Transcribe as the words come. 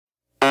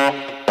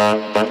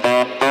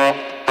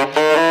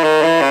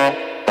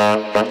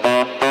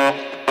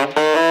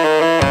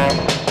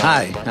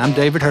Hi, I'm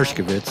David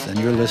Hershkovitz, and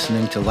you're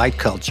listening to Light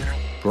Culture,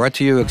 brought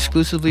to you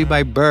exclusively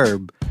by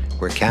Burb,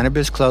 where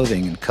cannabis,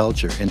 clothing, and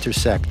culture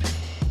intersect.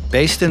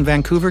 Based in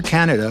Vancouver,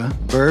 Canada,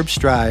 Burb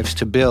strives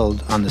to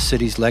build on the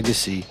city's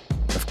legacy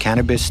of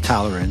cannabis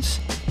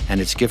tolerance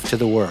and its gift to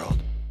the world,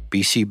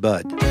 BC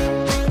Bud.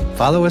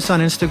 Follow us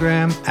on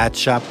Instagram at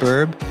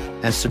ShopBurb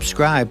and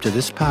subscribe to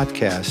this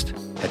podcast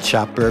at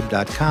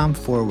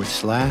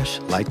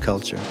shopburb.com/Light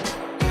Culture.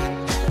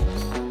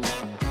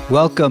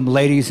 Welcome,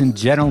 ladies and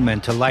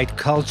gentlemen, to Light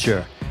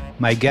Culture.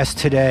 My guest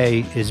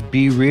today is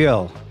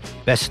B-Real,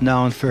 best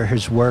known for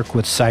his work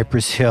with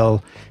Cypress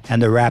Hill and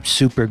the rap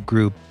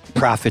supergroup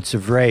Prophets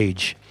of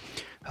Rage.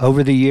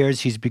 Over the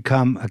years, he's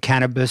become a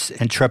cannabis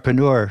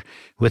entrepreneur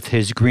with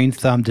his Green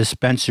Thumb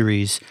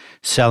dispensaries,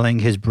 selling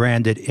his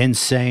branded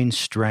Insane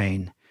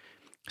strain.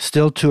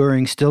 Still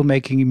touring, still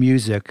making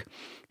music,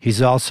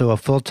 he's also a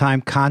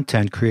full-time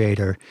content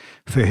creator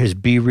for his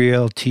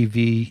B-Real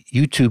TV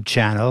YouTube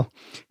channel,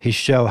 his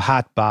show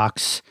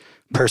Hotbox,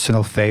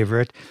 personal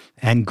favorite,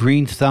 and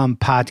Green Thumb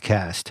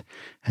podcast.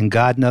 And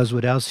God knows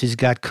what else he's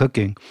got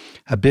cooking.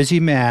 A busy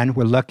man.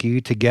 We're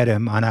lucky to get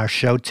him on our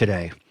show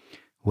today.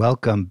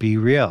 Welcome,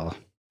 B-Real.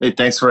 Hey,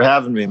 thanks for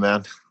having me,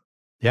 man.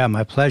 Yeah,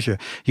 my pleasure.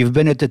 You've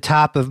been at the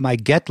top of my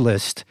get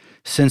list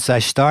since I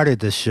started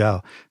this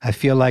show. I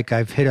feel like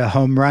I've hit a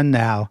home run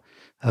now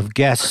of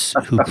guests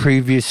who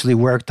previously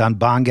worked on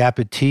Bong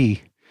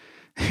Appetit,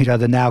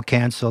 the now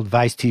canceled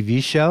Vice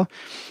TV show.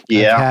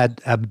 Yeah. I've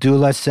had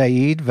Abdullah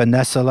Saeed,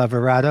 Vanessa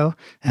Lavarado,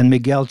 and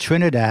Miguel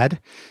Trinidad,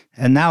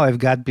 and now I've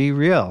got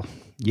B-Real.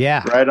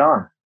 Yeah. Right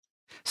on.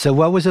 So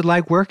what was it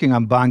like working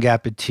on Bong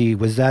Appetit?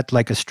 Was that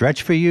like a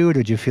stretch for you?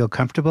 Did you feel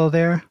comfortable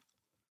there?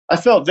 I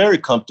felt very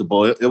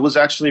comfortable. It was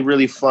actually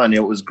really fun.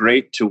 It was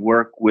great to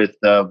work with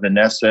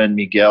Vanessa and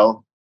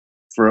Miguel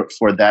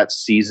for that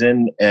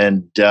season.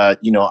 And,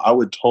 I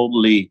would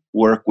totally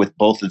work with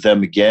both of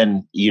them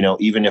again,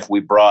 even if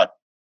we brought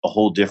a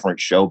whole different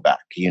show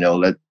back,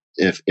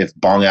 if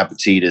Bong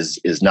Appetit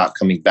is not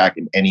coming back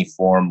in any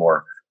form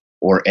or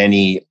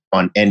any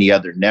on any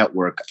other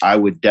network, I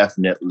would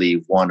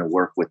definitely want to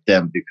work with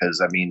them because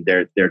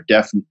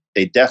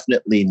they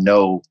definitely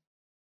know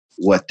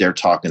what they're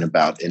talking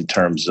about in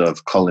terms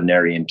of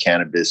culinary and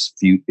cannabis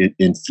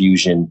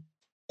infusion.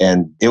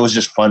 And it was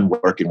just fun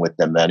working with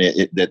them, man.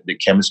 The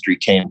chemistry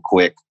came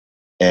quick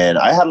and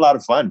I had a lot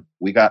of fun.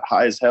 We got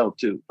high as hell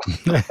too.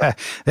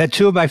 They're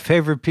two of my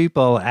favorite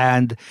people.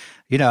 And,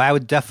 I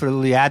would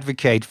definitely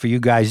advocate for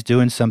you guys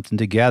doing something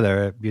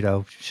together.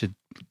 Should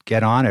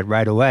get on it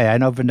right away. I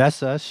know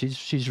Vanessa,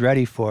 she's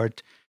ready for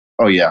it.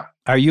 Oh, yeah.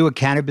 Are you a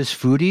cannabis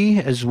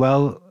foodie as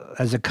well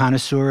as a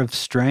connoisseur of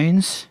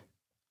strains?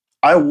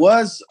 I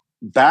was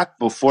back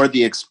before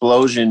the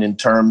explosion in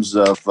terms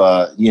of,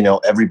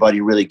 everybody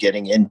really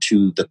getting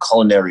into the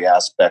culinary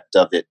aspect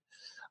of it.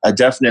 I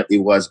definitely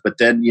was. But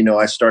then,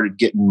 I started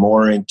getting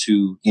more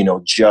into,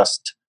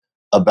 just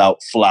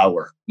about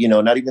flour,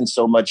 not even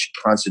so much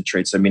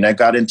concentrates. I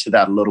got into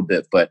that a little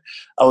bit, but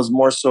I was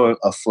more so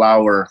a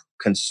flour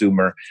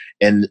consumer.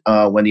 And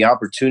when the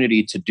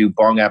opportunity to do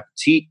Bong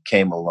Appetit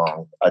came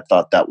along, I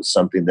thought that was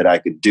something that I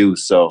could do.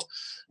 So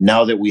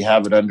now that we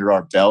have it under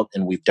our belt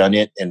and we've done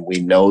it and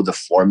we know the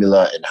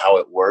formula and how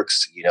it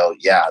works,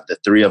 the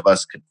three of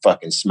us could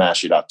fucking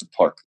smash it out the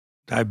park.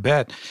 I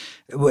bet.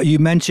 Well, you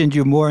mentioned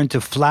you're more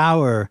into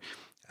flour.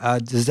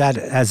 Does that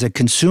as a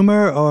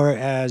consumer or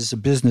as a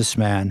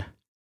businessman?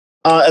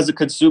 As a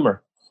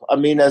consumer.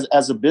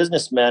 As a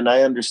businessman,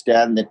 I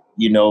understand that,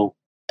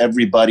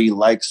 everybody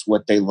likes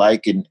what they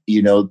like. And,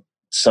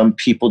 some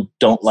people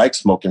don't like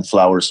smoking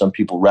flower. Some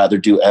people rather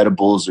do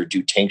edibles or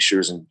do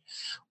tinctures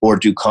or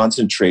do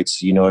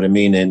concentrates, you know what I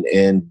mean? And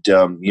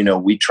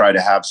we try to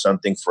have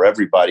something for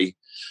everybody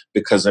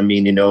because,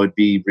 it'd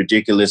be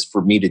ridiculous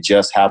for me to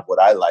just have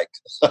what I like.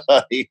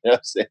 You know what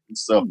I'm saying?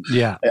 So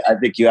yeah, I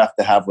think you have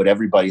to have what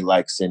everybody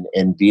likes.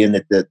 And being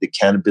that the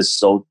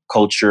cannabis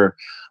culture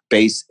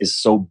base is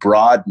so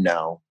broad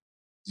now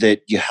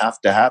that you have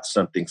to have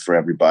something for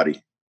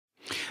everybody.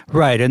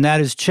 Right. And that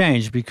has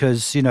changed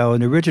because, in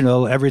the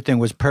original, everything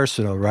was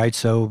personal, right?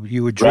 So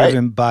you were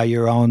driven by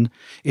your own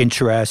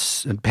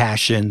interests and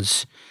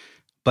passions.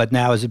 But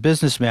now as a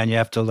businessman, you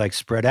have to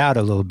spread out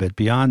a little bit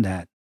beyond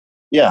that.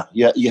 Yeah.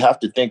 You have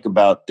to think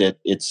about that.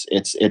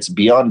 It's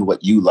beyond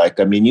what you like.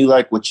 You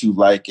like what you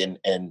like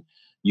and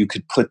you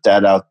could put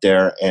that out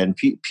there and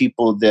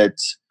people that,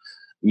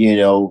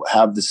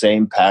 have the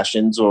same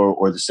passions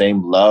or the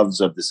same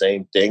loves of the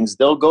same things,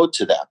 they'll go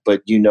to that.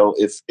 But,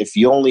 if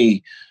you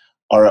only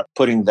are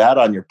putting that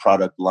on your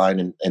product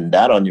line and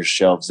that on your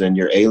shelves, then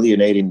you're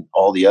alienating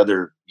all the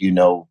other,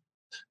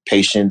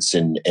 patients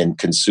and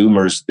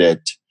consumers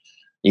that,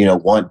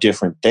 want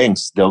different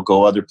things. They'll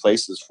go other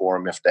places for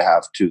them if they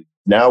have to.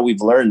 Now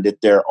we've learned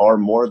that there are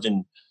more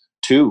than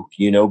two.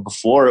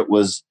 Before it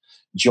was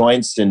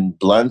joints and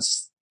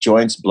blunts,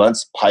 joints,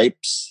 blunts,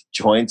 pipes,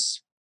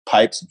 joints,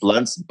 pipes,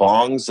 blunts,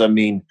 bongs.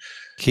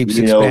 Keeps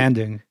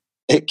expanding.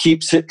 it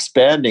keeps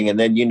expanding. And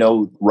then,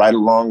 right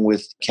along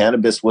with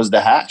cannabis was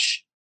the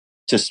hash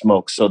to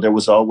smoke. So there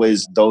was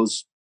always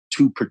those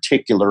two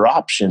particular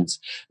options.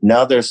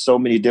 Now there's so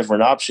many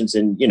different options,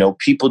 and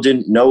people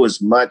didn't know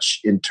as much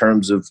in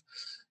terms of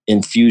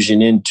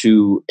infusion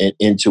into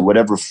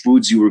whatever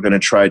foods you were going to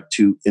try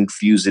to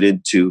infuse it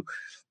into.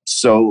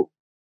 So,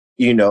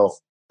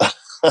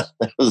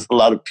 there was a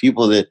lot of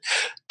people that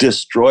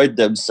destroyed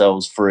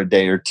themselves for a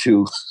day or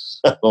two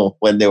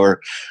when they were,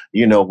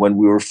 when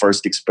we were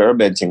first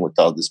experimenting with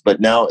all this.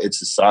 But now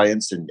it's a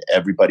science, and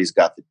everybody's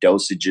got the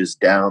dosages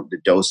down, the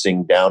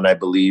dosing down, I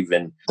believe,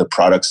 and the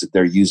products that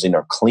they're using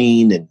are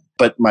clean.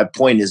 But my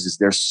point is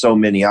there's so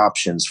many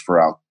options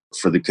for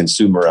the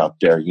consumer out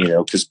there,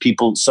 because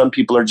some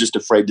people are just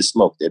afraid to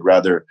smoke. They'd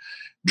rather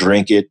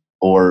drink it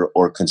or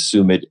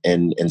consume it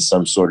in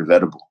some sort of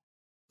edible.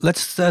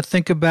 Let's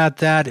think about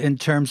that in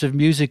terms of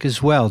music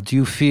as well. Do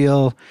you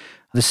feel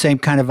the same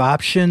kind of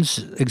options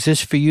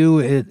exist for you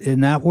in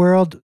that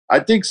world? I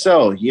think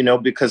so,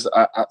 because,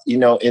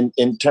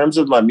 in terms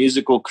of my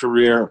musical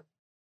career,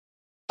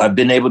 I've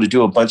been able to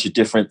do a bunch of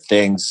different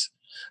things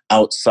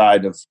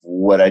outside of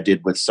what I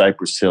did with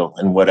Cypress Hill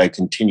and what I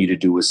continue to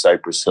do with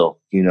Cypress Hill.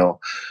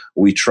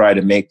 We try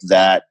to make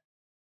that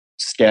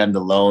stand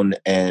alone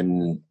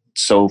and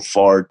so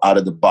far out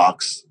of the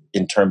box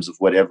in terms of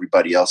what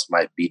everybody else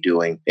might be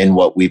doing and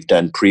what we've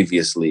done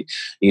previously,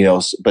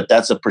 but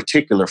that's a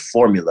particular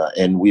formula.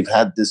 And we've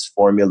had this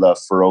formula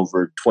for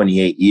over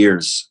 28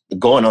 years,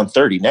 going on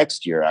 30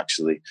 next year,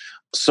 actually.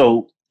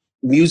 So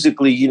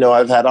musically,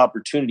 I've had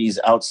opportunities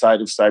outside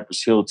of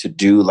Cypress Hill to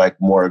do like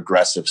more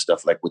aggressive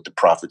stuff, like with the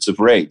Prophets of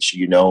Rage,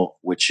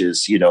 which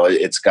is,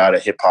 it's got a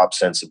hip hop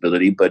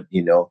sensibility, but,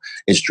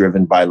 it's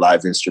driven by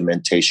live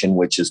instrumentation,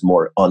 which is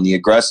more on the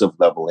aggressive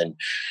level. And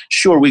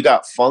sure, we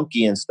got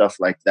funky and stuff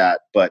like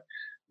that, but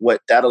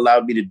what that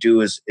allowed me to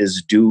do is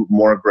do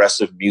more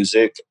aggressive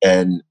music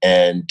and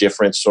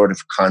different sort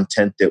of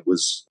content that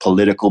was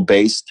political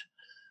based.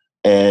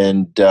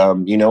 And,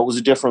 it was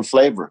a different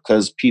flavor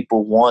because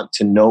people want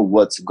to know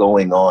what's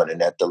going on.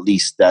 And at the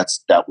least,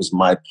 that was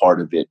my part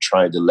of it,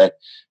 trying to let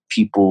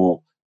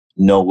people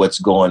know what's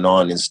going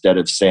on instead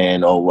of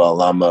saying, oh,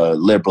 well, I'm a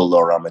liberal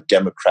or I'm a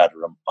Democrat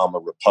or I'm a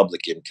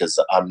Republican, because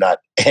I'm not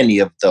any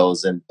of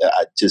those. And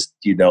I just,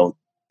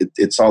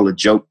 it's all a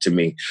joke to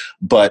me.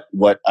 But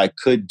what I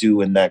could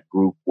do in that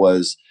group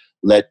was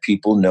let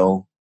people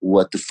know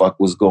what the fuck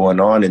was going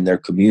on in their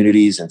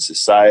communities and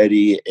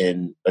society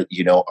and,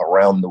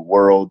 around the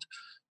world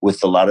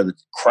with a lot of the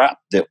crap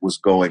that was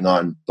going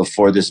on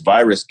before this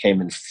virus came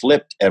and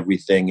flipped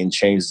everything and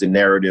changed the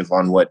narrative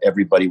on what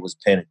everybody was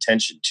paying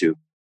attention to.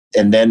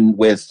 And then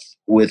with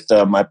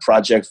my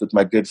projects with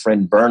my good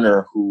friend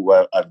Burner, who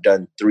I've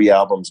done 3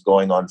 albums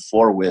going on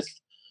 4 with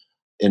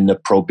in the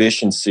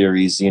Prohibition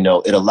series, it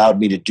allowed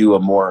me to do a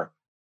more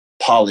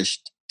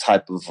polished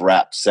type of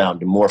rap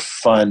sound, a more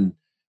fun,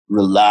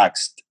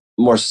 relaxed,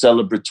 more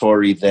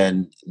celebratory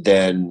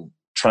than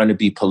trying to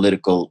be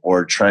political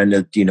or trying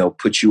to,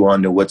 put you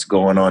on to what's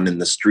going on in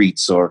the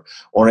streets or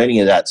any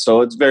of that.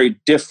 So it's very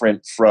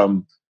different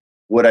from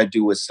what I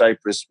do with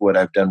Cypress, what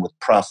I've done with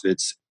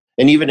Prophets,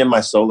 and even in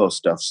my solo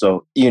stuff.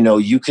 So,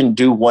 you can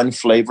do one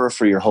flavor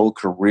for your whole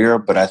career,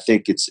 but I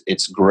think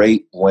it's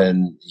great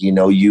when,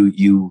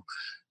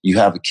 you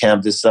have a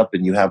canvas up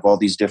and you have all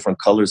these different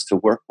colors to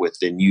work with,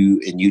 and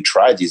you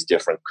try these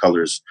different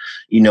colors.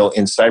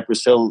 In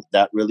Cypress Hill,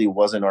 that really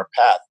wasn't our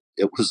path.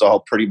 It was all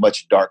pretty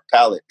much dark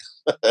palette.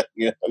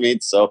 You know what I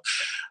mean? So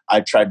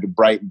I tried to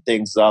brighten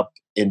things up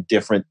in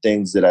different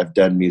things that I've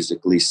done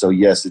musically. So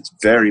yes, it's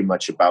very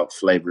much about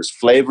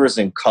flavors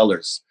and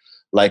colors.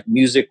 Like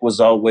music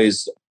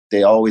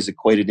they always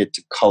equated it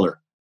to color,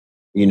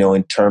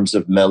 in terms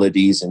of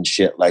melodies and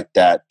shit like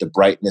that. The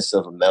brightness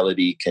of a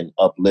melody can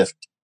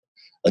uplift.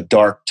 A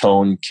dark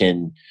tone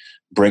can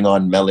bring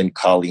on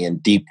melancholy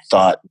and deep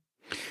thought.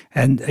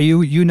 And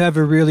you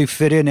never really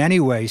fit in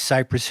anyway.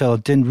 Cypress Hill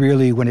didn't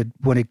really, when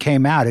it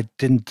came out, it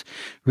didn't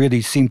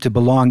really seem to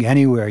belong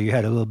anywhere. You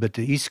had a little bit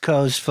the East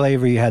Coast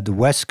flavor, you had the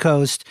West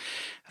Coast,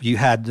 you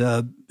had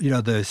the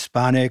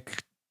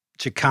Hispanic,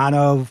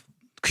 Chicano,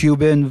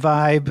 Cuban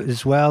vibe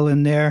as well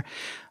in there.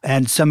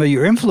 And some of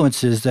your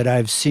influences that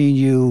I've seen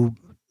you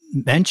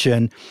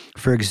mention,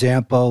 for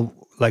example,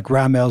 like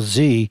Ramel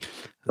Z,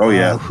 oh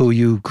yeah, who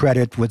you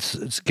credit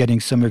with getting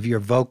some of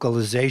your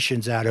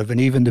vocalizations out of, and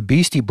even the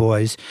Beastie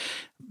Boys,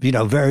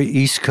 very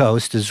East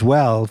Coast as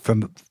well,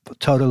 from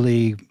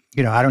totally,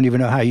 I don't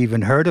even know how you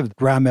even heard of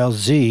Ramel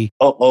Z.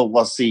 Oh,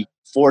 well, see,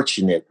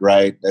 fortunate,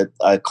 right?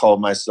 I call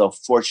myself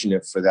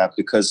fortunate for that,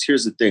 because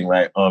here's the thing,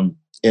 right?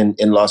 In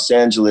Los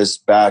Angeles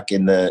back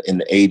in the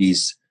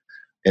 80s,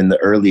 in the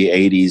early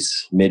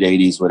 80s, mid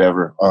 80s,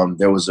 whatever,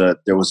 there was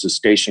a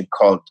station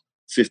called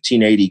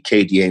 1580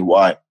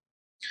 KDAY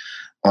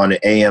on an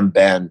AM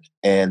band,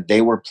 and they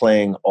were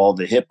playing all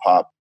the hip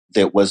hop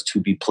that was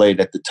to be played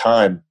at the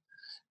time.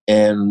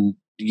 And,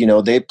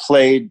 they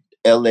played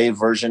LA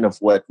version of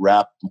what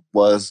rap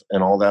was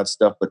and all that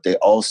stuff, but they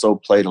also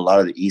played a lot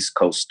of the East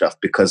Coast stuff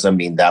because,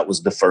 that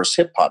was the first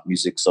hip hop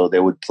music. So they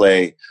would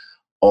play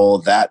all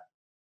that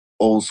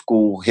old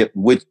school hip,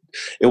 which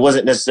it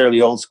wasn't necessarily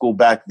old school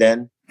back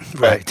then.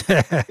 Right.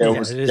 There Yeah,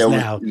 was, it is there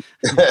was, now.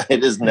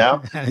 it is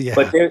now,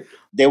 but Yeah.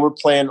 they were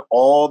playing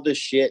all the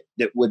shit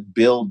that would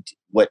build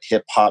what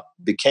hip hop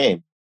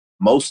became.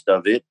 Most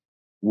of it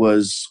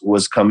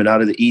was coming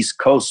out of the East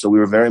Coast, so we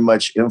were very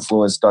much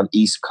influenced on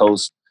East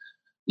Coast,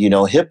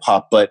 hip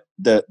hop. But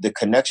the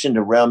connection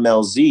to Ram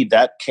LZ,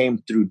 that came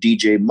through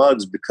DJ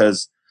Muggs,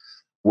 because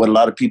what a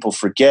lot of people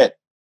forget,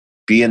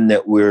 being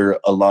that we're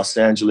a Los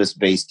Angeles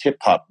based hip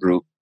hop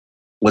group,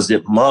 was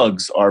that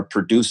Muggs, our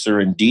producer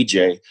and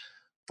DJ,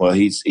 well,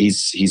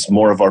 he's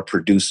more of our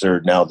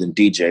producer now than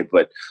DJ,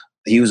 but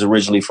he was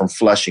originally from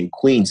Flushing,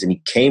 Queens, and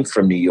he came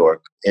from New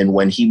York. And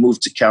when he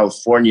moved to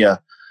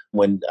California,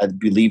 when I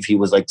believe he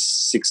was like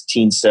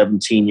 16,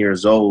 17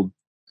 years old,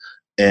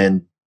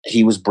 and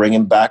he was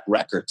bringing back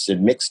records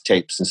and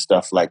mixtapes and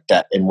stuff like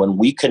that. And when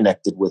we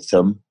connected with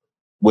him,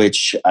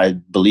 which I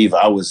believe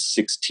I was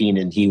 16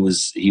 and he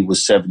was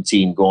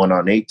 17 going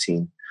on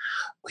 18,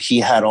 he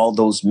had all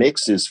those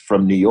mixes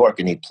from New York,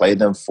 and he played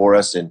them for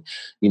us. And,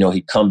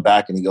 he'd come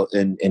back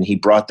and he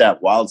brought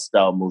that Wild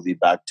Style movie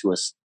back to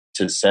us,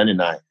 to Sen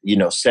and I.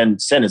 Sen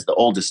is the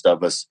oldest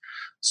of us.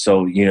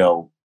 So,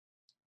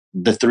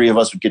 the three of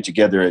us would get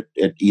together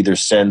at either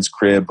Sen's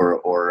crib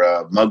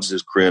or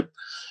Muggs's crib,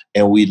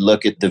 and we'd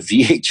look at the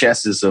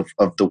VHSs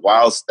of the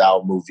Wild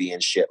Style movie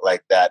and shit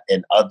like that,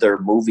 and other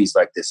movies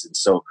like this. And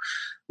so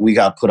we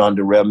got put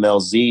onto Ram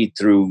LZ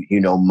through,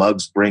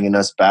 Muggs bringing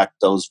us back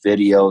those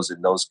videos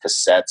and those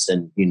cassettes,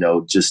 and,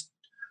 just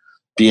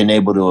being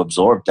able to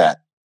absorb that,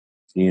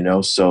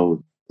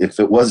 So if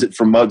it wasn't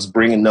for Muggs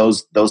bringing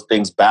those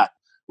things back,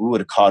 we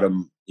would have caught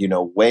him,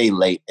 way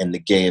late in the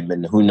game.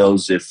 And who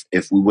knows if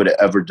we would have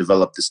ever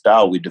developed the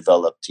style we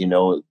developed,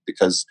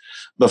 because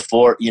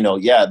before,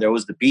 there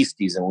was the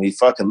Beasties and we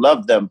fucking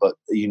loved them, but,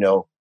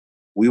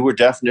 we were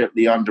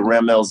definitely on to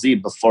Ram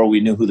LZ before we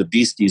knew who the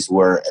Beasties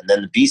were. And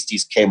then the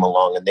Beasties came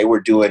along and they were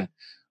doing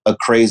a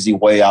crazy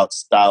way out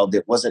style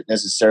that wasn't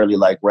necessarily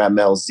like Ram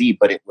LZ,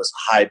 but it was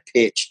high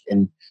pitched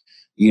and,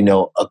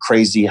 a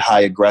crazy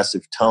high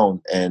aggressive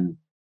tone. And,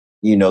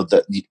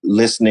 the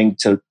listening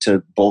to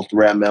both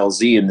Ram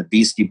LZ and the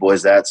Beastie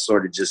Boys, that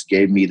sort of just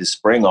gave me the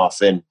spring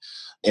off.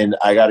 And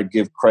I got to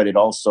give credit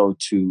also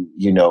to,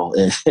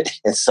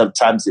 and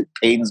sometimes it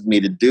pains me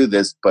to do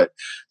this, but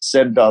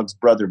Sen Dog's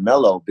brother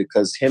Mello,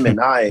 because him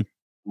and I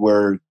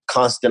were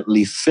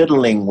constantly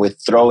fiddling with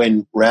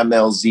throwing Ram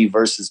LZ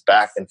verses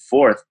back and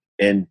forth.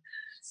 And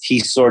he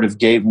sort of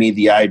gave me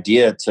the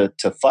idea to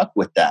fuck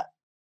with that,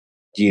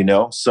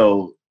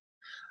 So,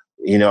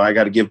 I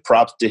got to give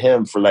props to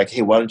him for like,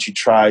 hey, why don't you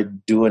try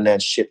doing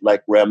that shit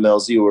like Ram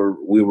LZ? Or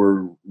we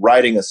were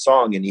writing a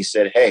song and he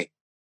said, hey,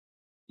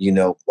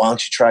 why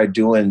don't you try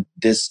doing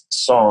this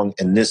song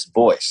in this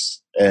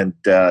voice? And,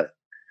 I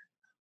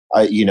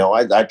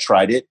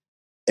tried it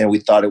and we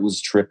thought it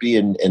was trippy,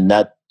 and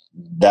that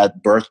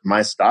birthed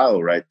my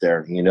style right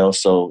there,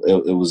 So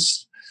it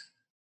was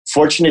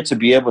fortunate to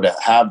be able to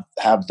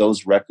have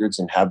those records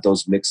and have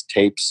those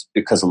mixtapes,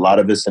 because a lot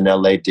of us in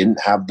LA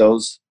didn't have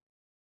those,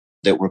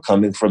 that were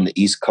coming from the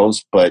East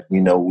Coast. But,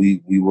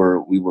 we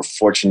were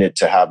fortunate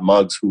to have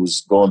Muggs, who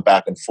was going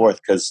back and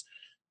forth, because,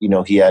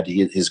 he had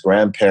his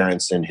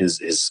grandparents and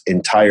his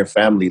entire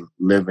family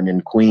living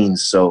in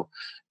Queens. So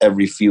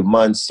every few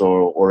months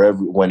or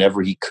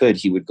whenever he could,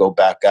 he would go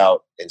back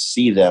out and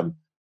see them,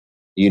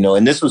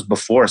 and this was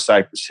before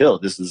Cypress Hill.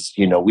 This is,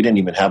 we didn't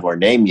even have our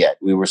name yet.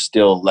 We were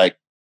still like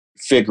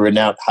figuring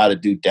out how to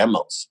do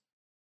demos,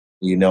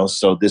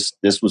 so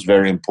this was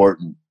very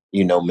important,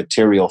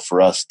 material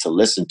for us to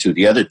listen to.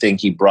 The other thing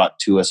he brought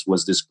to us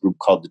was this group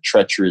called the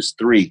Treacherous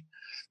Three,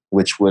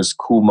 which was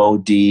Kool Moe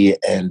Dee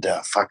and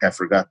I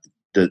forgot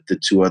the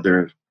two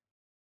other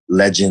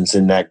legends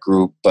in that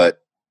group,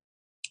 but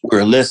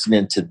we're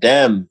listening to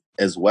them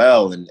as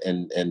well. And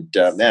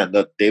man,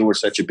 look, they were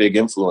such a big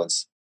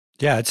influence.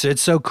 Yeah,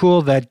 it's so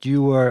cool that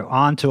you were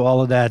onto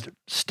all of that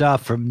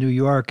stuff from New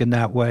York in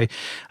that way.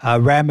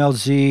 Ram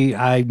LZ,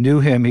 I knew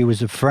him. He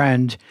was a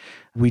friend.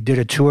 We did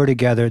a tour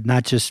together,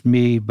 not just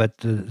me, but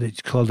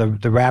it's called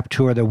the Rap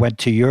Tour that went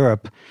to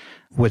Europe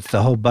with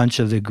a whole bunch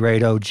of the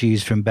great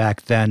OGs from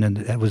back then. And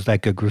it was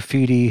like a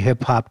graffiti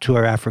hip-hop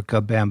tour,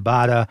 Africa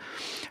Bambaataa,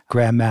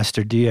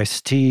 Grandmaster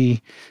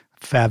DST,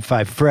 Fab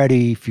Five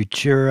Freddy,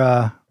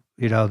 Futura,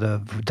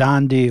 the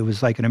Dondi. It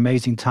was like an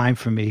amazing time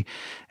for me.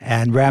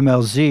 And Ram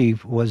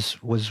LZ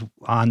was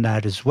on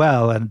that as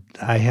well. And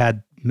I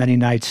had many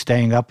nights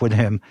staying up with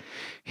him,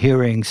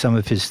 hearing some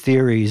of his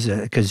theories,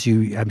 because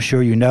I'm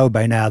sure you know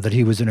by now that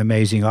he was an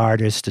amazing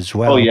artist as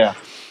well.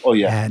 Oh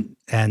yeah.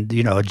 And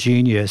a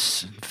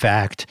genius, in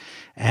fact.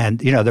 And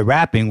the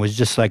rapping was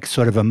just like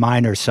sort of a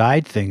minor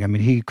side thing. I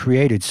mean, he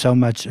created so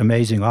much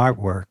amazing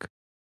artwork.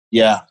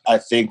 Yeah, I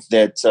think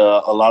that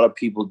a lot of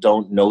people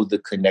don't know the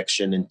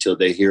connection until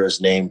they hear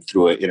his name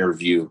through an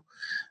interview.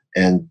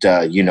 And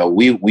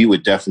we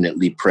would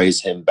definitely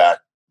praise him back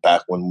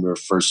when we were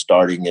first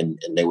starting, and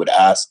they would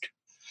ask,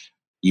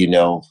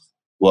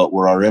 what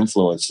were our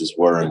influences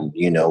were. And,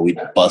 you know, we'd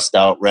bust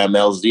out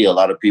Rammell's D. A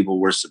lot of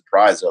people were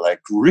surprised. They're like,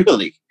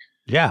 really?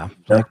 Yeah,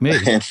 like me.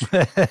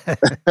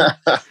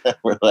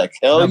 We're like,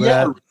 hell no,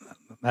 yeah.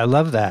 I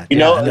love that. You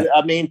yeah, know,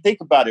 I mean, think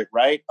about it,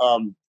 right?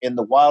 In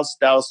the Wild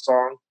Style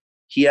song,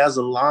 he has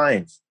a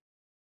line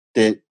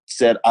that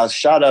said, I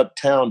shot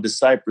uptown to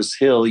Cypress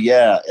Hill,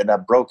 yeah, and I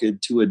broke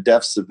into a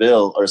Def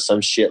Seville or some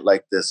shit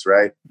like this,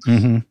 right?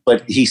 Mm-hmm.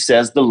 But he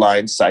says the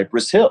line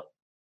Cypress Hill.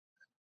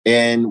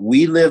 And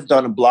we lived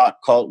on a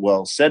block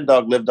called, Sen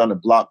Dog lived on a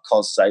block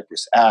called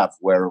Cypress Ave,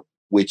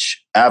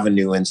 which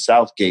Avenue in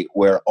Southgate,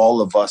 where all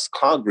of us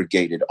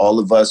congregated, all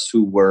of us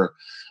who were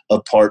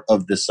a part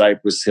of the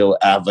Cypress Hill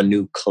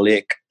Avenue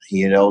clique,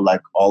 you know,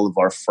 like all of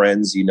our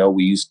friends, you know,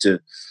 we used to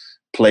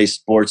play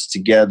sports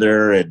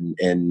together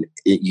and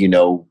you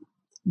know,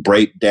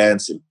 break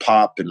dance and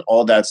pop and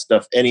all that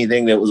stuff.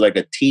 Anything that was like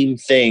a team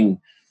thing,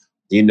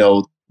 you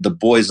know, the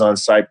boys on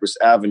Cypress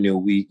Avenue,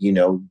 we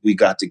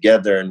got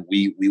together and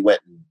we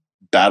went and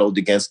battled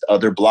against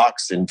other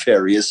blocks in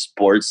various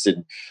sports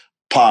and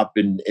pop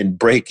and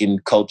breaking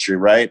culture,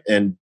 right?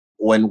 And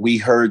when we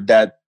heard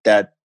that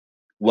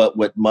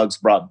what Muggs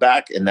brought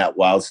back in that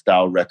Wild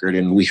Style record,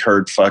 and we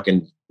heard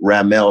fucking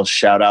Rammell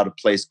shout out a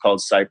place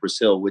called Cypress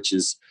Hill, which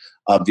is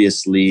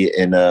obviously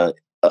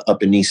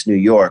up in East New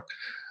York,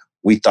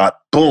 we thought,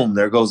 boom,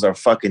 there goes our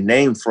fucking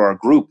name for our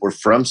group. We're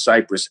from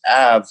Cypress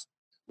Ave.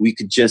 We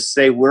could just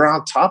say we're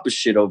on top of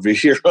shit over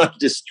here on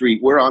the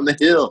street. We're on the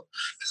hill,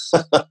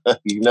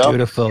 you know.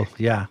 Beautiful,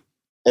 yeah.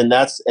 And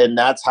that's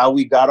how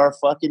we got our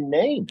fucking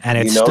name. And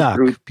it stuck.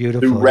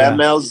 Beautiful. Through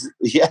Rammell's,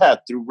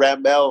 through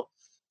Rammell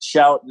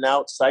shouting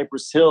out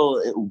Cypress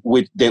Hill,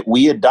 that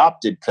we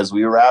adopted because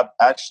we were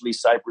actually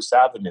Cypress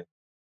Avenue.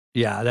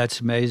 Yeah, that's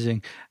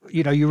amazing.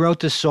 You know, you wrote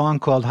this song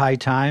called High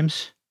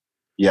Times.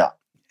 Yeah.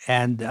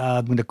 And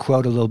I'm going to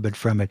quote a little bit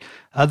from it.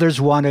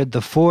 Others wanted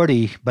the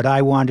 40, but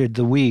I wanted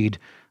the weed.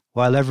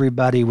 While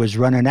everybody was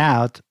running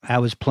out, I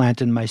was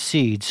planting my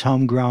seeds.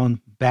 Homegrown,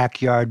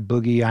 backyard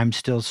boogie, I'm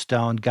still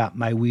stoned, got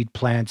my weed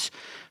plants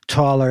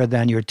taller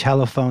than your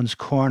telephone's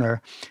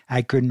corner.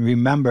 I couldn't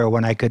remember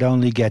when I could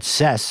only get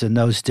cess in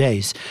those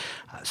days.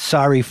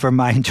 Sorry for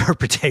my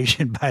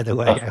interpretation, by the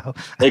way.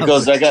 It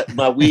goes, I got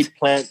my weed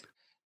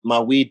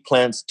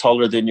plant's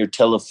taller than your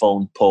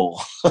telephone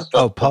pole.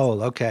 Oh,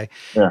 pole. Okay.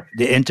 Yeah.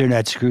 The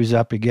internet screws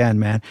up again,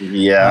 man.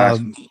 Yeah.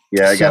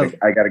 I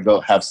gotta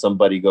go have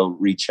somebody go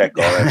recheck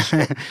all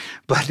that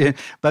shit.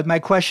 But my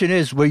question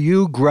is, were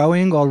you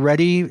growing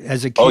already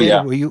as a kid? Oh,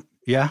 yeah. Were you?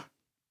 Yeah.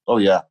 Oh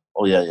yeah.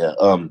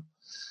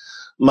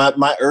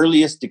 My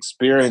earliest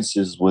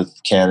experiences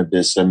with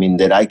cannabis, I mean,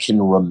 that I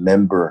can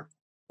remember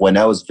when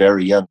I was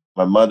very young.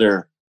 My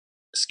mother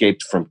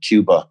escaped from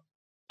Cuba,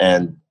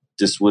 and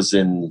this was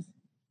in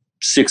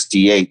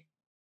 1968,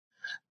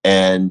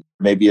 and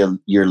maybe a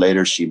year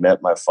later she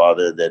met my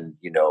father, then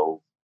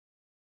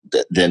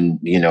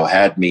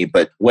had me.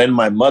 But when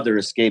my mother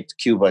escaped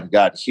Cuba and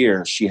got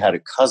here, she had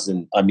a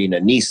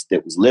niece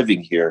that was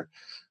living here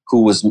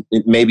who was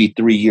maybe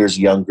 3 years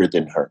younger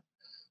than her.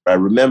 I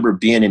remember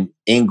being in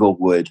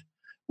Inglewood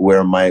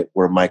where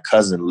my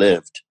cousin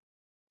lived,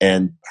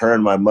 and her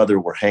and my mother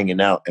were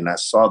hanging out, and I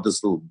saw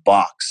this little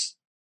box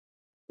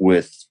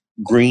with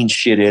green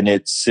shit in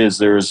it,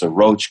 scissors, a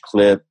roach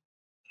clip,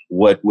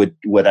 what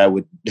I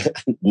would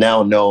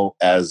now know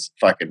as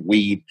fucking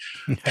weed,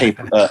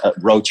 paper,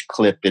 roach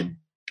clip and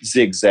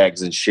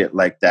zigzags and shit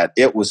like that.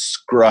 It was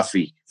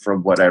scruffy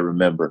from what I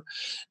remember.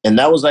 And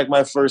that was like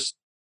my first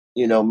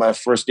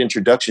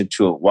introduction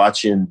to it,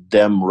 watching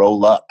them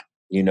roll up.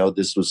 You know,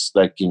 this was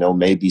like, maybe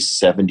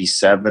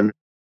 1977.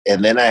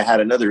 And then I had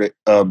another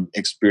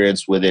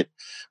experience with it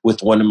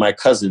with one of my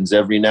cousins.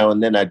 Every now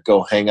and then I'd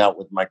go hang out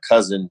with my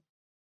cousin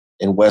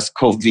in West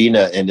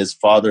Covina, and his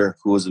father,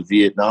 who was a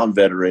Vietnam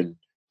veteran,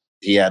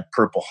 he had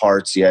Purple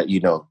Hearts. He had,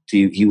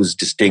 he was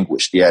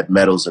distinguished. He had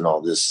medals and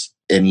all this.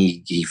 And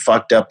he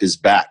fucked up his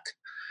back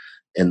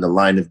in the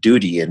line of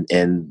duty.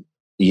 And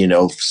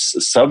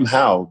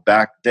somehow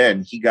back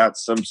then he got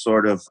some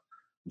sort of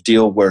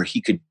deal where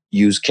he could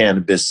use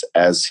cannabis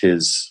as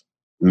his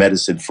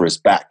medicine for his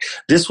back.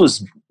 This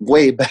was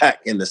way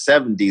back in the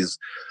 1970s,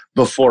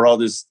 before all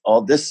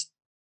this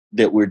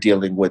that we're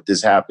dealing with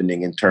is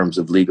happening in terms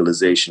of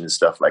legalization and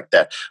stuff like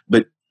that.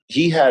 But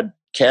he had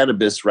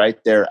cannabis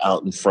right there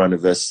out in front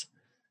of us,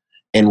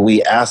 and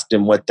we asked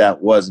him what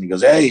that was, and he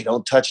goes, "Hey,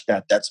 don't touch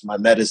that. That's my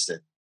medicine."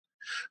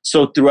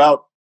 So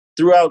throughout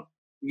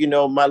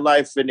my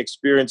life and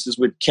experiences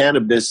with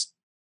cannabis,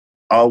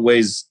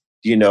 always,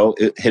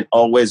 it had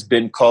always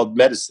been called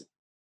medicine.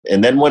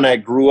 And then when I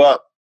grew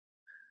up,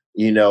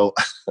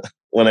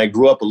 when I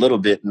grew up a little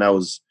bit, and I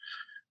was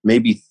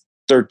maybe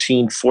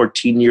 13,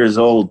 14 years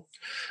old,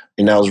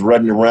 and I was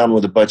running around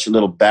with a bunch of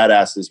little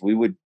badasses, we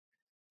would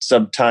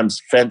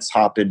sometimes fence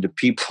hop into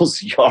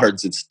people's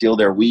yards and steal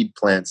their weed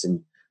plants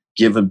and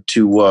give them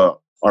to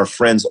our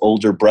friends'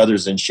 older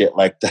brothers and shit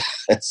like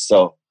that.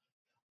 So,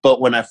 but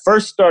when I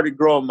first started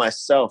growing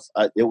myself,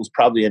 it was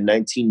probably in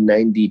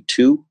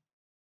 1992.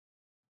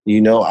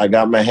 I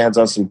got my hands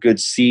on some good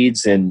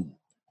seeds, and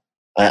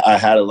I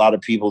had a lot of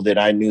people that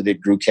I knew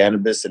that grew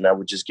cannabis, and I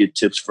would just get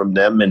tips from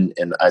them. And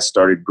I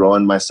started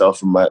growing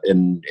myself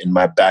in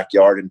my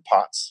backyard in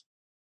pots.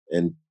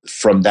 And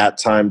from that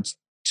time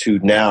to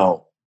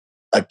now,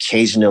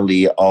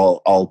 occasionally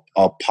I'll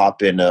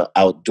pop in a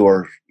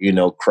outdoor,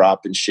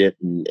 crop and shit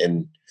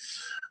and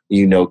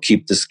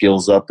keep the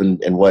skills up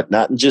and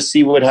whatnot, and just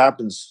see what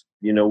happens,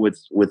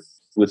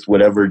 with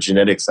whatever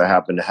genetics I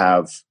happen to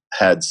have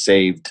had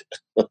saved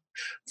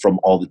from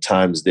all the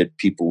times that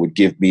people would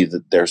give me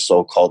their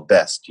so-called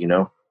best,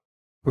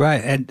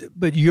 Right.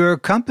 But your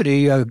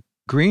company,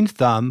 Green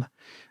Thumb,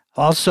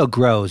 also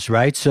grows,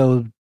 right?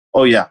 So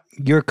oh yeah,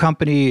 your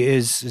company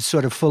is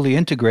sort of fully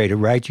integrated,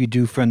 right? You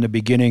do from the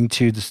beginning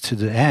to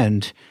the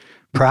end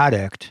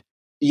product.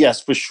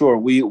 Yes, for sure.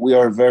 We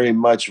are very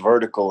much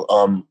vertical.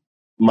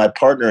 My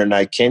partner and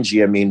I,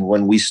 Kenji, I mean,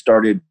 when we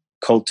started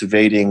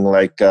cultivating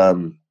like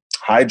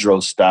hydro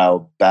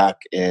style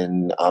back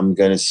in, I'm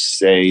going to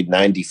say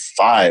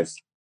 95,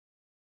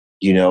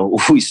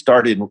 we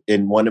started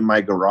in one of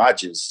my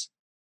garages.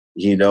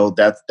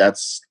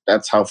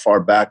 That's how far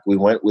back we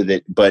went with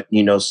it. But,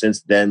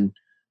 since then,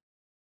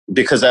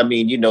 because I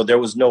mean, there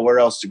was nowhere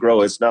else to grow.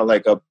 It's not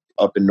like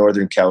up in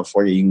Northern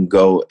California, you can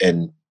go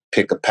and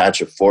pick a patch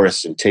of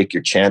forest and take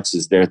your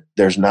chances.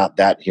 There's not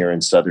that here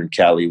in Southern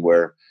Cali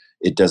where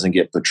it doesn't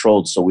get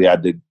patrolled. So we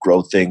had to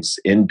grow things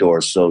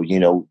indoors. So,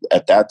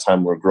 at that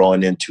time we're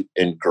growing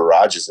in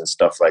garages and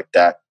stuff like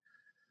that.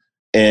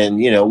 And,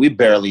 we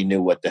barely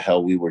knew what the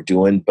hell we were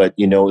doing, but,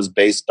 it was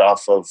based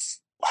off of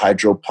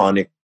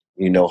hydroponic,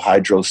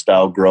 hydro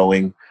style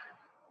growing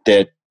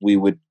that we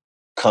would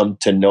come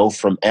to know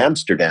from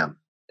Amsterdam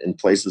and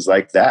places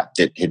like that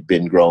had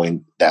been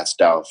growing that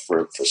style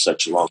for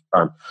such a long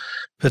time.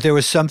 But there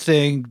was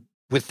something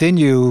within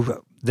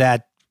you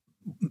that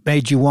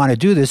made you want to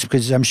do this,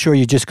 because I'm sure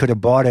you just could have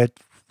bought it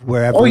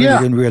wherever. Oh, yeah.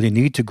 You didn't really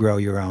need to grow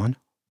your own.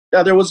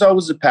 Yeah, there was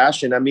always a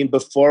passion. I mean,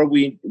 before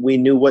we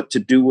knew what to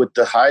do with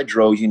the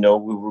hydro, we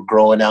were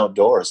growing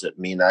outdoors. I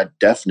mean, I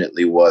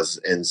definitely was.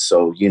 And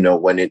so,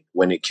 when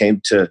it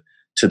came to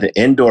the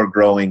indoor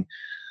growing,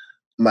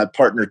 my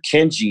partner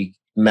Kenji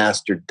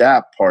mastered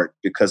that part,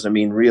 because I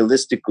mean,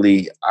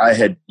 realistically, I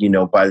had,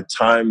 by the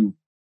time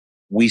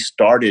we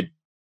started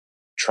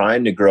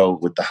trying to grow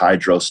with the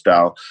hydro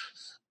style,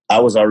 I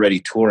was already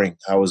touring.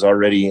 I was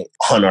already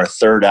on our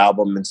third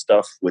album and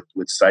stuff with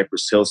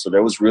Cypress Hill. So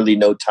there was really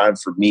no time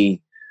for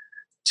me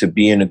to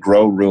be in a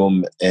grow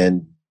room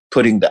and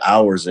putting the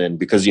hours in,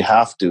 because you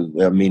have to.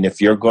 I mean, if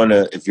you're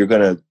gonna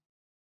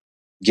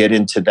get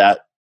into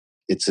that,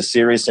 it's a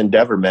serious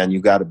endeavor, man.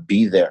 You got to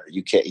be there.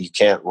 You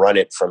can't run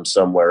it from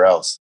somewhere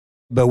else.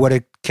 But when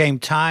it came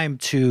time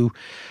to,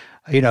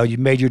 you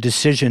made your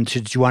decision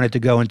you wanted to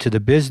go into the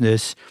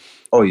business.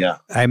 Oh, yeah.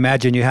 I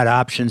imagine you had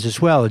options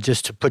as well,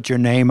 just to put your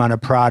name on a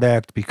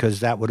product, because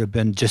that would have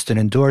been just an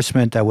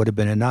endorsement. That would have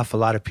been enough. A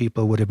lot of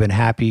people would have been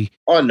happy.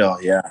 Oh, no,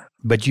 yeah.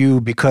 But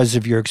you, because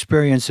of your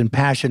experience and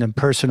passion and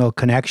personal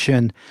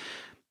connection,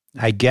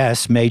 I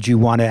guess, made you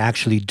want to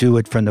actually do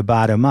it from the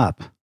bottom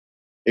up.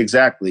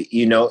 Exactly.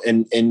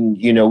 And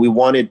we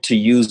wanted to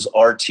use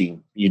our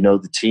team,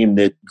 the team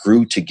that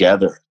grew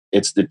together.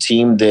 It's the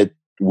team that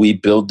we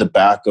build the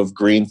back of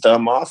Green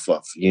Thumb off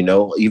of,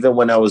 even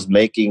when I was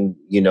making,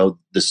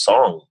 the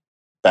song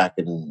back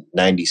in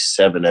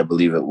 97, I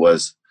believe it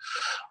was,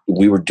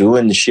 we were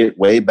doing the shit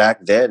way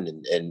back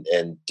then.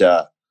 And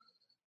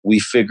we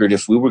figured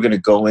if we were going to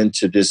go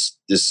into this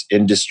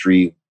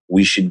industry,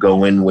 we should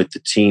go in with the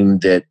team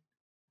that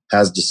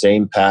has the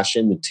same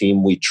passion, the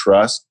team we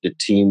trust, the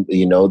team,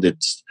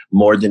 that's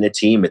more than a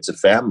team, it's a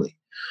family.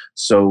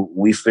 So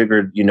we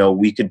figured,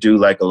 we could do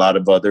like a lot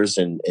of others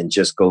and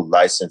just go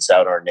license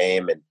out our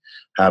name and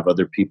have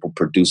other people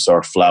produce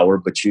our flower.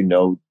 But,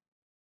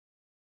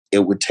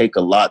 it would take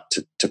a lot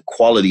to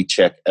quality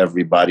check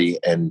everybody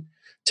and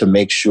to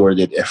make sure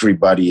that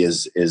everybody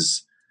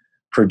is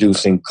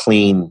producing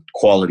clean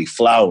quality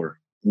flower.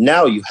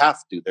 Now you have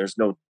to. There's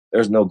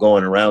no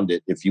going around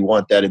it. If you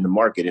want that in the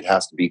market, it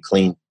has to be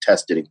clean,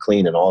 tested and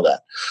clean and all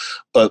that.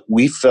 But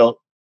we felt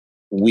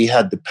we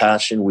had the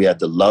passion, we had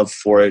the love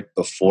for it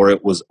before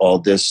it was all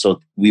this.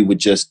 So we would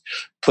just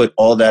put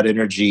all that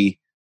energy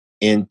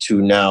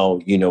into now,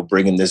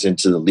 bringing this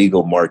into the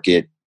legal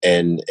market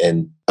and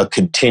a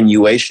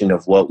continuation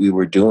of what we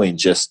were doing,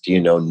 just,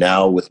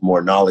 now with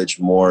more knowledge,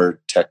 more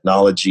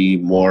technology,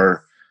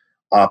 more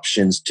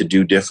options to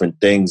do different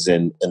things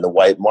in the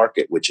white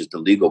market, which is the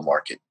legal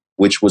market,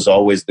 which was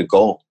always the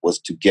goal, was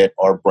to get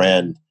our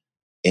brand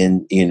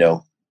in,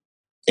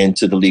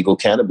 into the legal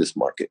cannabis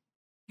market.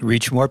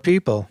 Reach more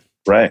people.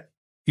 Right.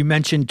 You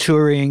mentioned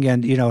touring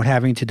and,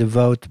 having to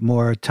devote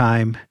more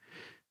time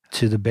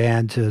to the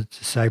band, to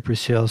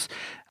Cypress Hills.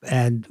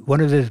 And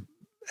one of the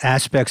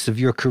aspects of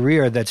your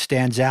career that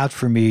stands out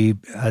for me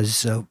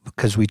is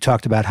because we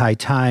talked about High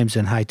Times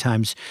and High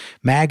Times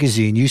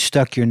magazine, you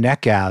stuck your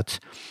neck out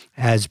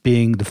as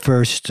being the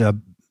first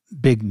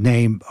big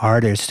name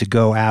artists to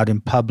go out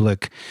in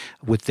public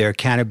with their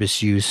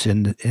cannabis use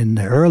in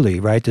the early,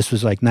 right? This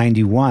was like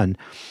 91.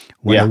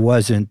 when it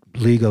wasn't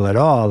legal at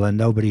all and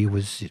nobody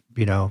was,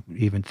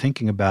 even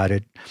thinking about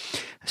it.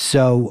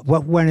 So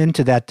what went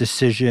into that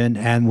decision,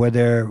 and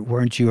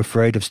weren't you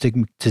afraid of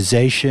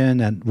stigmatization,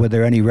 and were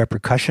there any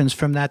repercussions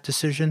from that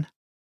decision?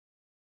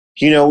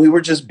 We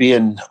were just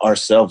being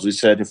ourselves. We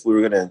said if we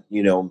were going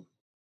to,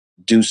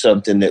 do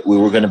something, that we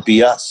were going to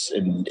be us,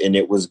 and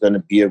it was going to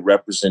be a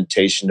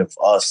representation of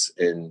us,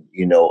 and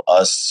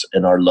us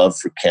and our love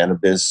for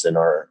cannabis and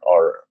our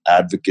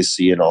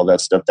advocacy and all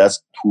that stuff.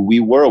 That's who we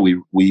were.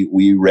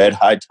 We read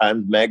High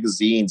Times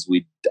magazines.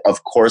 We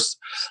of course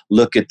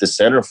look at the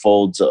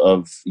centerfolds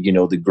of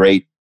the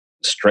great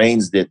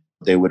strains that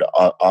they would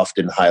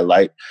often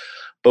highlight,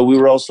 but we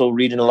were also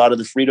reading a lot of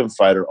the freedom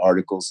fighter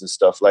articles and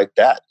stuff like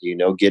that,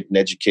 getting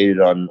educated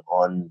on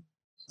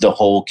the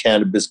whole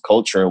cannabis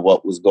culture and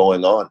what was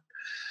going on.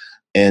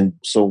 And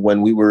so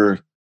when we were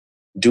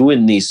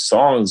doing these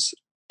songs,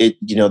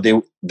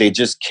 they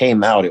just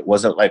came out. It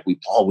wasn't like we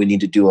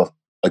need to do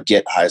a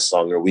Get High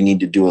song, or we need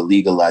to do a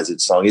Legalize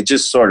It song. It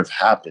just sort of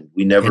happened.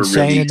 We never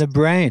Insane in the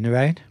Brain,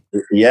 right?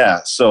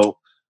 Yeah. So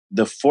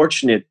the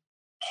fortunate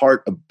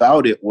part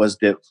about it was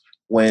that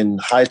when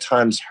High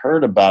Times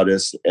heard about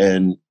us,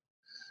 and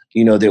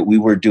that we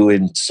were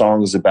doing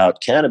songs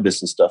about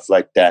cannabis and stuff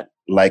like that,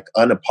 like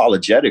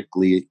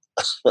unapologetically,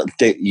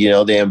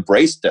 they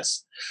embraced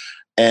us.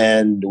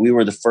 And we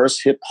were the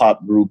first hip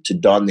hop group to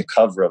don the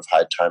cover of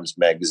High Times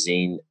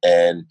magazine.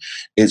 And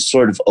it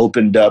sort of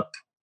opened up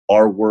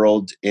our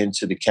world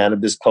into the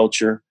cannabis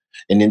culture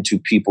and into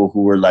people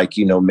who were like,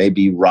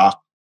 maybe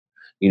rock,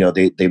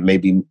 they may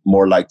be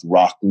more like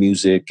rock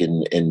music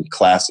and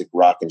classic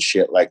rock and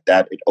shit like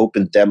that. It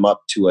opened them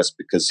up to us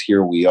because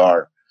here we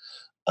are,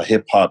 a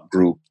hip hop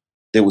group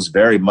that was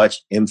very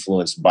much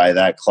influenced by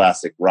that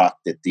classic rock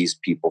that these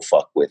people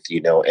fuck with,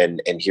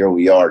 and here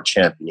we are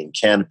championing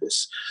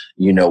cannabis,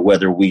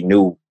 whether we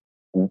knew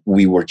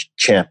we were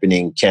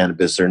championing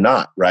cannabis or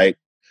not, right?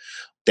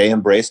 They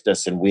embraced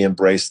us and we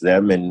embraced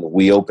them, and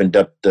we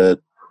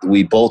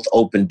both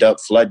opened up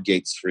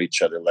floodgates for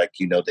each other. Like,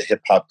 the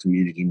hip hop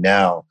community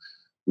now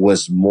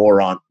was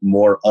more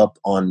up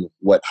on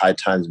what High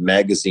Times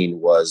magazine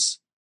was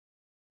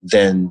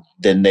than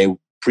they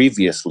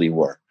previously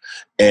were.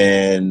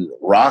 And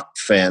rock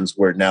fans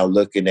were now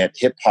looking at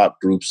hip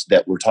hop groups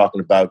that were talking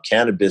about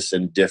cannabis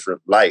in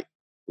different light,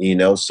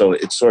 so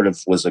it sort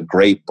of was a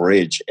great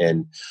bridge.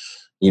 And,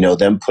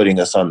 them putting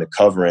us on the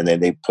cover, and then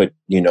they put,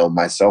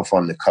 myself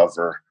on the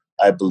cover.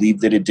 I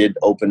believe that it did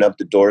open up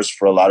the doors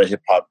for a lot of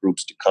hip hop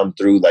groups to come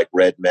through, like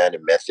Redman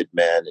and Method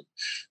Man and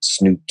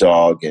Snoop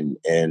Dogg and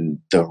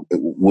the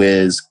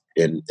Wiz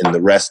and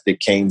the rest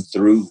that came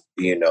through,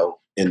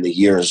 in the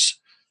years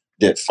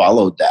that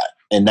followed that.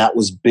 And that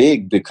was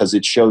big because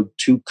it showed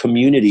two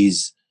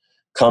communities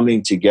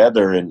coming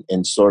together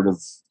and sort of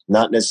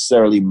not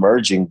necessarily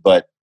merging,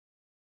 but,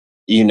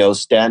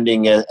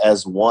 standing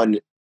as one,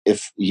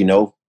 if,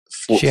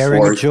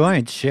 sharing a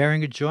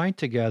joint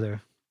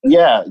together.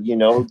 Yeah. In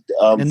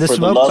the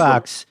smoke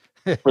box.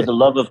 For the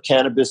love of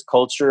cannabis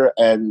culture.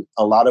 And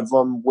a lot of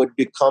them would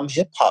become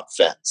hip hop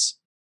fans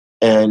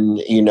and,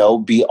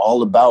 be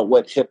all about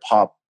what hip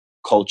hop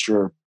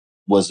culture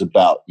was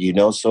about,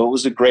 so it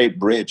was a great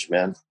bridge,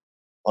 man.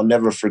 I'll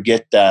never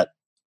forget that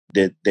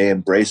they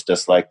embraced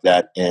us like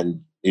that.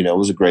 And, it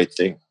was a great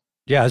thing.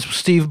 Yeah. It's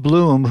Steve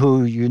Bloom,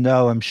 who,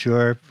 I'm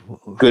sure,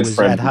 good was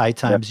friend at High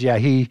Times. Yeah.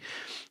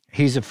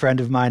 He's a friend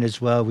of mine as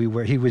well.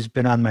 He was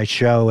been on my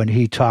show, and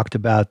he talked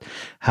about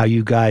how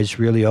you guys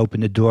really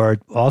opened the door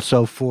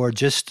also for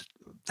just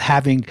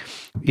having,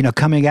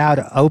 coming out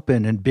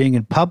open and being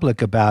in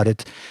public about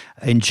it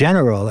in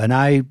general. And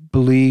I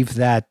believe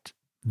that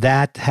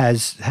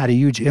has had a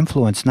huge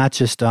influence, not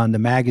just on the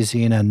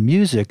magazine and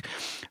music,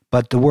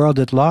 but the world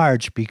at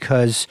large,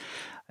 because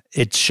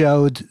it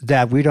showed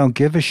that we don't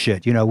give a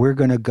shit. We're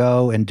going to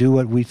go and do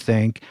what we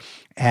think.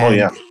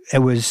 And it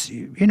was,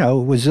 it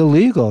was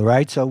illegal,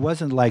 right? So it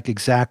wasn't like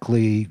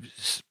exactly,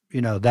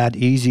 that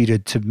easy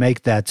to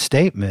make that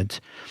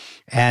statement.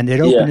 And it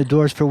opened the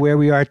doors for where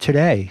we are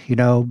today,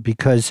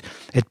 because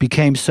it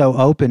became so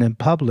open and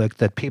public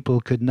that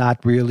people could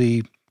not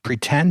really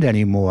pretend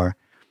anymore,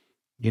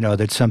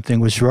 that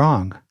something was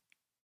wrong.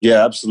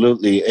 Yeah,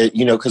 absolutely.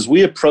 Because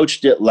we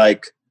approached it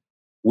like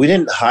we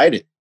didn't hide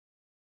it.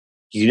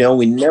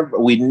 We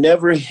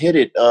never hid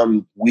it.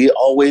 We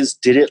always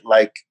did it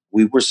like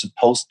we were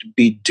supposed to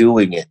be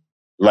doing it,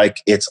 like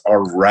it's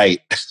our right,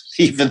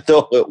 even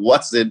though it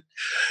wasn't.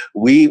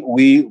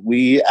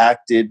 We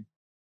acted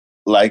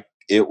like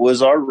it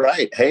was our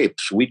right. Hey,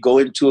 we'd go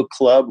into a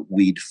club,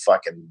 we'd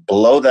fucking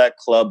blow that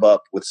club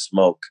up with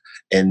smoke,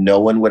 and no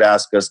one would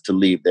ask us to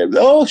leave. They'd be,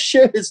 oh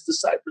shit, it's the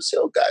Cypress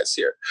Hill guys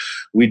here.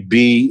 We'd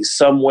be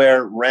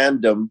somewhere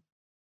random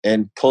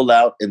and pull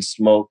out and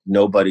smoke.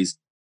 Nobody's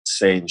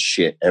saying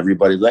shit.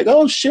 Everybody's like,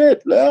 oh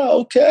shit,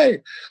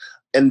 okay.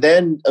 And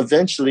then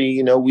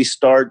eventually, we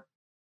start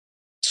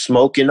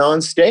smoking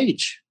on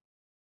stage,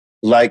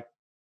 like,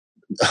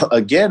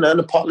 again,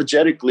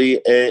 unapologetically,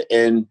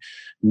 and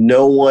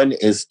no one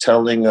is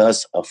telling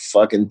us a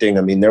fucking thing.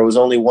 I mean, there was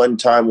only one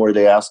time where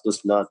they asked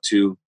us not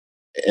to,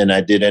 and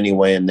I did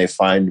anyway, and they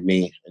fined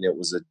me, and it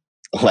was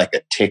like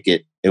a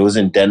ticket. It was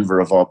in Denver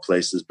of all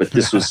places, but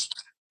this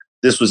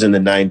was in the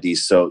 90s,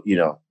 so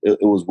it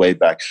was way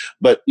back.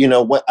 But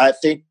what I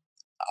think,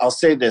 I'll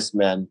say this,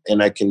 man,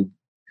 and I can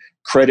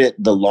credit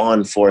the law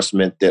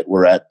enforcement that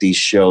were at these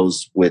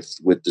shows with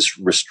this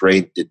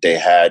restraint that they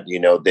had.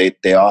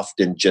 They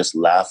often just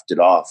laughed it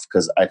off,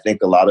 because I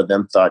think a lot of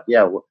them thought,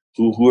 yeah,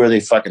 who are they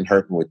fucking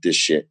hurting with this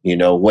shit?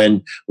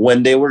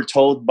 When they were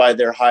told by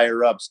their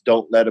higher ups,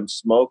 don't let them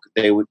smoke,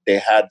 they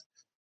had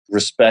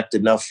respect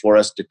enough for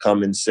us to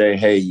come and say,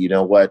 hey, you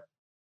know what?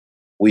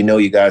 We know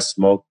you guys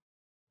smoke,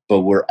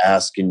 but we're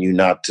asking you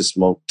not to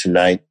smoke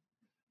tonight,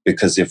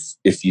 because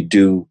if you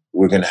do,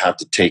 we're going to have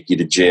to take you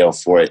to jail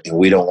for it. And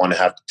we don't want to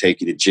have to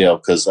take you to jail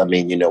because,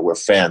 we're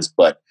fans,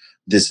 but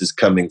this is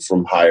coming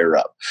from higher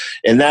up.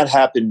 And that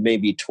happened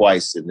maybe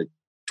twice in the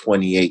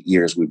 28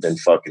 years we've been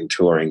fucking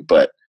touring.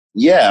 But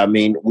yeah,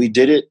 we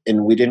did it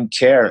and we didn't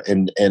care.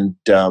 And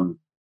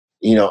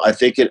I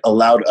think it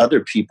allowed other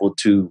people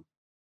to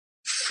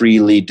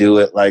freely do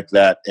it like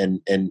that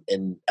and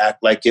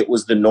act like it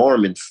was the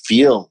norm and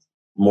feel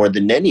more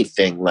than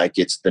anything like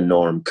it's the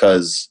norm,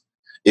 because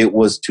it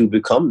was to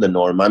become the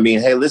norm.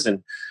 Hey,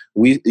 listen,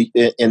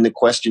 in the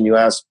question you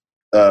asked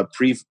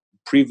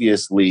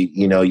previously,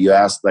 you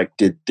asked, like,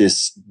 did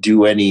this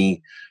do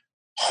any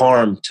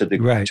harm to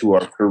to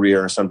our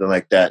career or something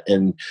like that?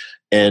 And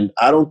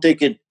I don't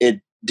think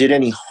it did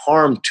any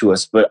harm to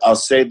us, but I'll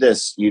say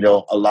this,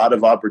 a lot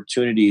of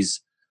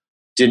opportunities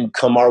didn't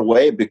come our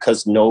way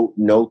because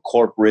no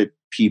corporate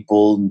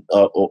people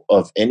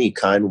of any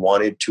kind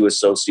wanted to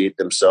associate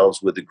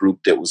themselves with a group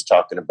that was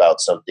talking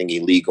about something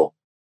illegal.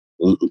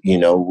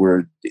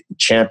 We're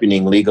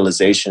championing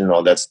legalization and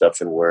all that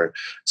stuff, and we're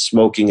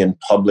smoking in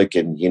public,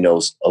 and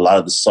a lot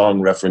of the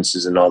song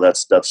references and all that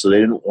stuff. So they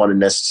didn't want to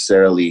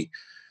necessarily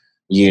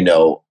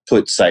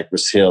put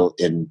Cypress Hill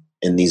in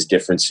these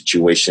different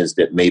situations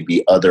that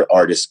maybe other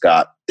artists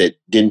got that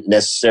didn't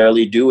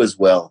necessarily do as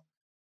well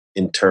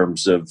in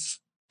terms of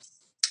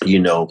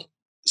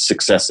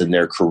success in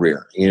their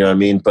career.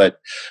 But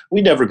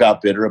we never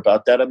got bitter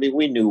about that.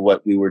 We knew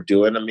what we were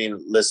doing.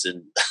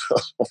 Listen,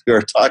 we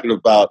were talking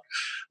about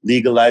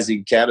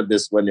legalizing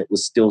cannabis when it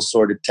was still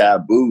sort of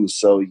taboo.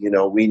 So,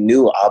 we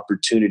knew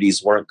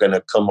opportunities weren't going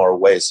to come our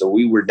way. So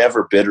we were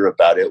never bitter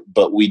about it,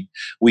 but we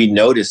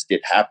noticed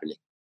it happening,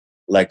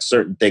 like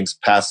certain things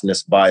passing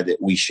us by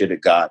that we should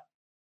have got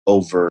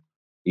over,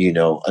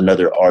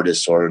 another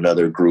artist or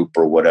another group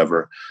or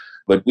whatever.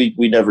 But we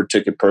never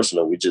took it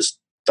personal. We just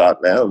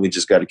thought, man, we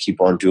just got to keep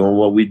on doing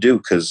what we do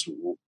because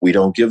we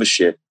don't give a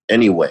shit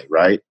anyway,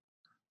 right?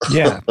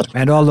 Yeah,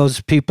 and all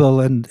those people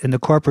in the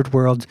corporate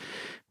world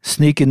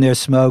sneaking their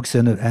smokes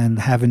and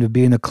having to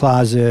be in a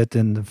closet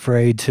and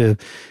afraid to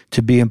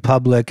be in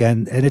public.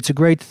 And it's a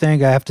great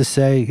thing, I have to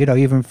say,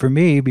 even for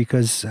me,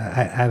 because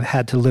I've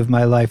had to live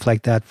my life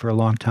like that for a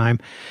long time,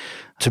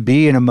 to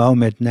be in a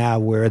moment now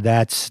where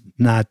that's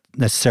not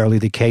necessarily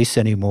the case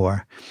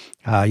anymore.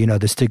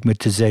 The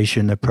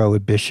stigmatization, the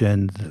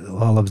prohibition,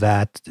 all of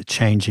that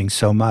changing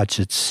so much.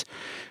 It's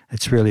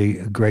really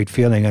a great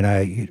feeling. And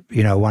I,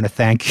 want to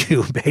thank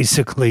you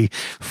basically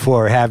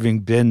for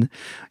having been,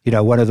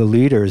 one of the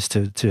leaders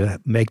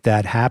to make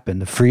that happen.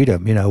 The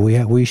freedom,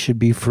 we should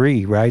be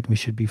free, right? We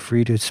should be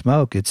free to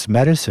smoke. It's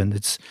medicine.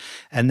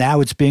 And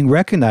now it's being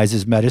recognized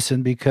as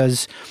medicine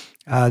because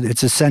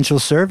it's essential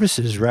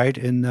services, right?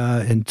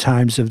 In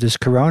times of this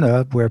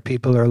corona where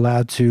people are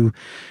allowed to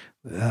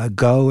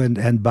go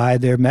and buy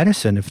their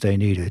medicine if they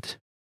need it.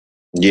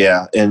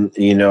 Yeah. And,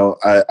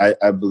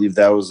 I believe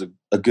that was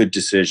a good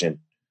decision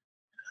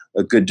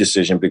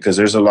because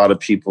there's a lot of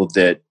people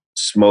that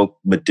smoke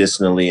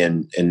medicinally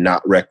and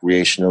not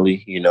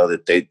recreationally,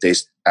 that they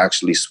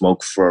actually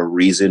smoke for a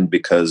reason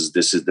because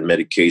this is the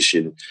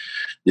medication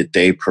that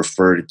they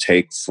prefer to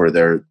take for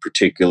their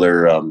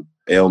particular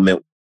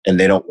ailment. And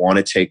they don't want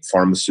to take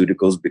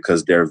pharmaceuticals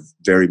because they're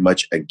very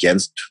much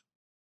against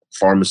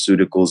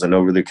pharmaceuticals and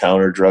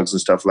over-the-counter drugs and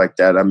stuff like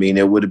that.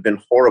 It would have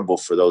been horrible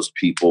for those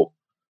people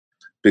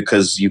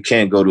because you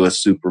can't go to a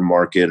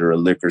supermarket or a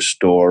liquor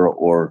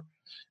store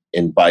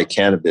and buy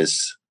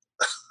cannabis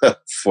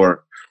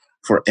for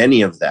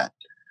any of that.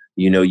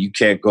 You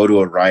can't go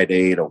to a Rite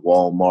Aid, a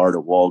Walmart,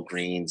 a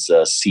Walgreens,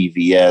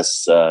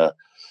 CVS,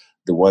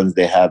 the ones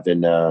they have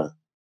in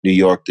New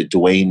York, the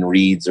Duane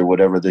Reeds or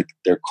whatever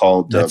they're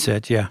called. That's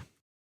it, yeah.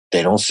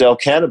 They don't sell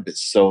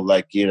cannabis. So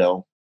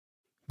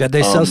but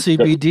they sell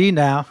CBD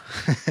now.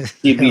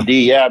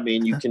 CBD, yeah.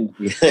 You can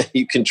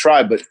you can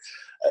try, but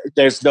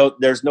there's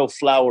no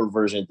flower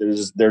version.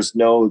 There's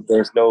no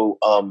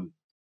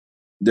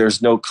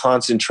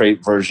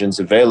concentrate versions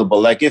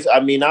available.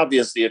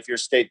 Obviously, if your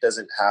state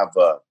doesn't have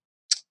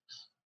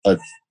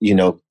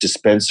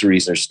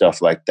dispensaries or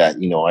stuff like that,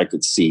 I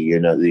could see,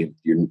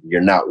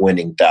 you're not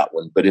winning that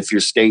one. But if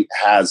your state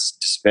has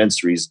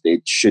dispensaries,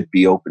 they should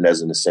be open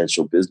as an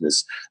essential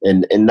business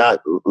and not,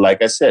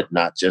 like I said,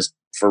 not just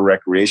for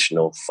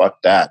recreational.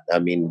 Fuck that.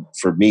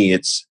 For me,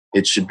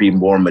 it should be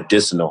more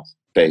medicinal.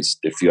 based,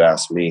 if you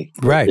ask me.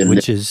 Right,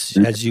 which is,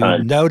 as you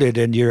noted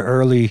in your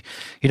early,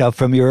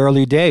 from your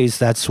early days,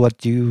 that's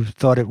what you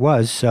thought it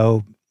was.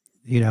 So,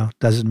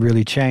 doesn't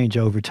really change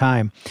over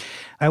time.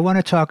 I want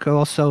to talk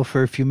also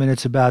for a few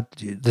minutes about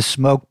the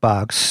Smoke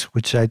Box,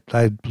 which I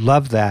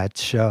love that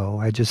show.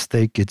 I just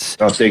think it's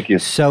thank you.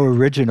 So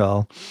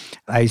original.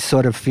 I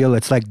sort of feel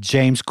it's like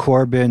James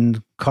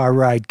Corbin car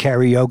ride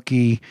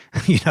karaoke,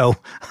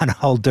 on a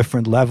whole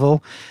different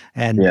level.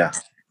 And yeah.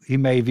 He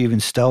may have even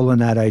stolen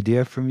that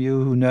idea from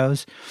you. Who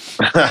knows?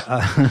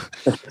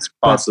 It's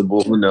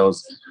possible. Who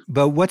knows?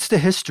 But what's the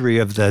history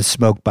of the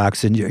Smoke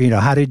Box? And,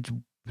 how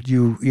did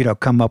you,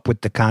 come up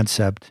with the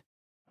concept?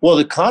 Well,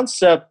 the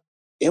concept,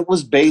 it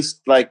was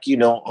based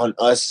on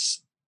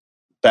us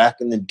back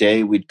in the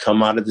day. We'd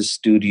come out of the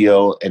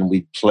studio and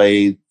we'd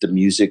play the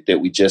music that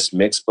we just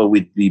mixed, but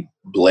we'd be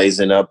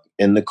blazing up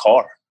in the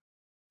car,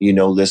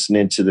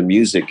 listening to the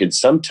music. And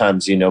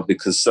sometimes,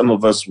 because some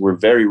of us were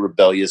very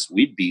rebellious,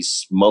 we'd be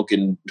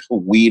smoking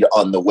weed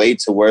on the way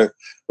to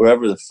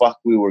wherever the fuck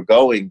we were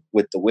going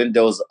with the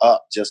windows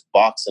up, just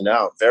boxing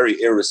out. Very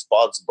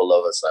irresponsible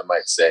of us, I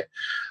might say.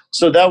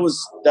 So that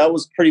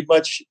was pretty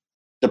much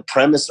the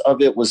premise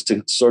of it, was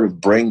to sort of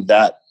bring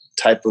that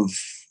type of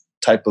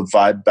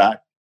vibe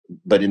back,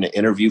 but in an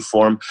interview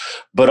form.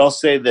 But I'll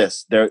say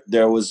this: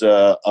 there was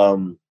a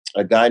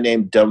guy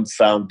named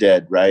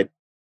Dumbfounded, right?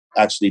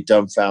 Actually,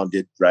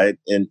 Dumbfounded, right?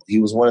 And he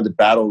was one of the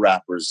battle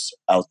rappers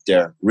out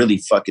there, really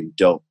fucking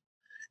dope.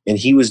 And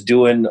he was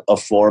doing a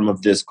form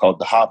of this called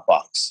the Hot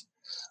Box.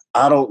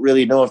 I don't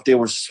really know if they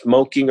were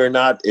smoking or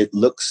not. It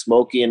looked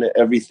smoky and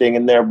everything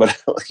in there, but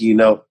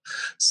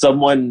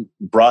someone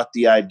brought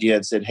the idea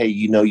and said, hey,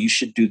 you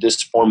should do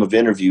this form of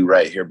interview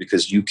right here,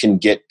 because you can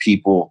get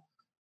people,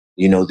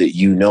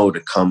 that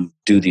to come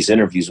do these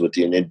interviews with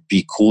you. And it'd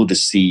be cool to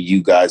see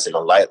you guys in a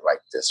light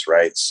like this,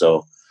 right?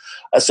 So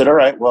I said, all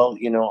right, well,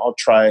 I'll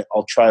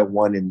try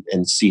one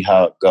and see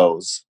how it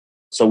goes.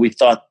 So we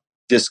thought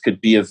this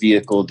could be a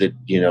vehicle that,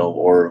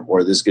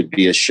 or this could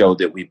be a show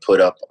that we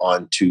put up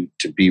onto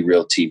to Be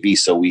Real TV.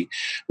 So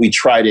we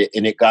tried it,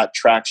 and it got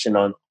traction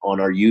on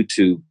our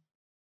YouTube,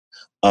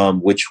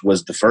 which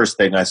was the first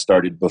thing I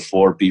started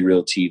before Be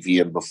Real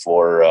TV and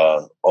before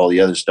all the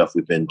other stuff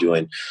we've been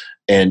doing.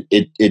 And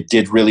it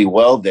did really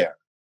well there,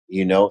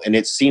 and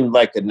it seemed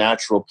like a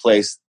natural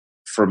place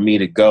for me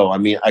to go. I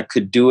mean, I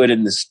could do it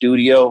in the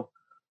studio,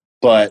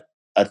 but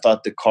I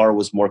thought the car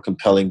was more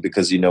compelling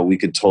because, we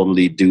could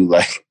totally do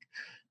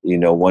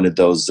one of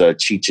those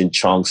Cheech and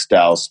Chong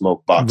style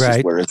smoke boxes,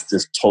 right, where it's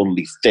just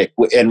totally thick.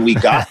 And we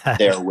got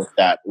there with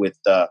that, with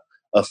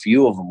a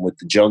few of them, with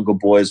the Jungle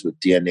Boys, with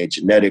DNA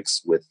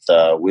Genetics, with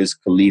Wiz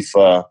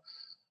Khalifa.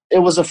 It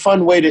was a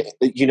fun way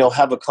to,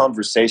 have a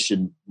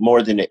conversation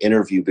more than an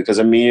interview, because,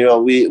 I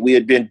mean, we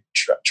had been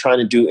trying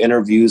to do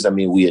interviews. I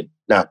mean, we had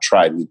not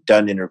tried. We'd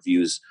done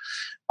interviews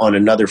on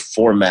another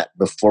format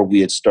before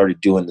we had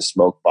started doing the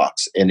Smoke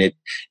Box. And it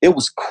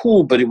was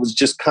cool, but it was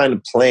just kind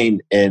of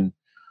plain. And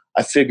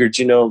I figured,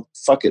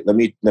 fuck it. Let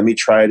me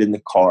try it in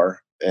the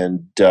car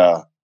and,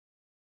 and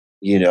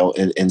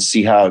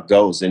see how it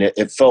goes. And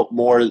it felt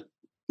more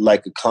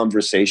like a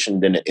conversation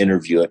than an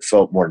interview. It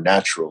felt more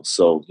natural.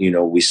 So,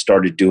 we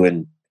started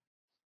doing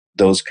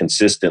those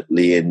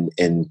consistently,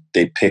 and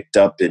they picked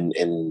up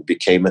and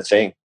became a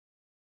thing.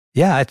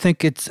 Yeah, I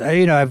think it's,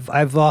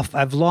 I've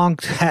long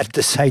had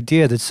this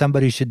idea that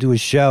somebody should do a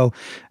show.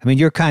 I mean,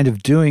 you're kind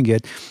of doing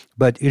it,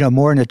 but,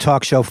 more in a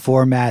talk show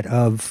format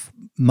of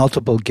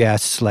multiple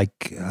guests, like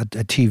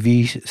a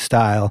TV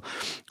style,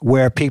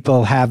 where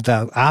people have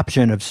the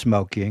option of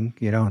smoking.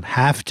 You don't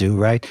have to,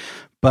 right?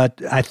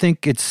 But I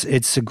think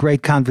it's a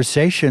great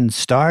conversation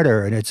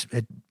starter, and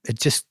it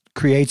just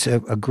creates a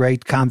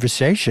great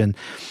conversation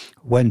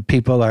when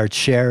people are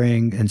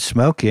sharing and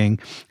smoking,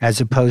 as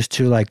opposed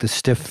to like the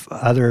stiff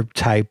other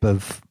type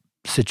of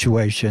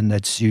situation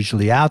that's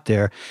usually out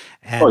there.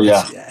 And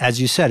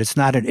as you said, it's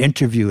not an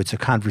interview, it's a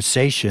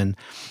conversation.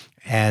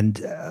 And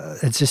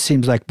it just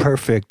seems like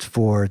perfect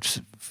for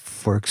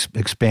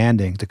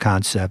expanding the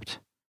concept.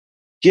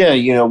 Yeah,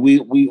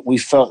 we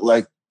felt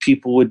like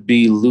people would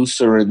be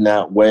looser in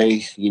that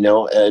way,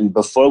 and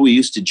before we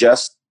used to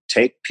just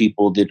take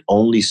people that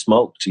only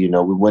smoked, we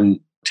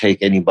wouldn't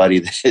take anybody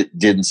that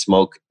didn't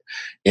smoke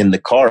in the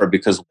car,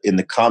 because in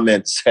the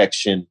comment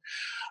section,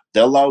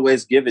 they'll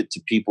always give it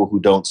to people who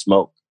don't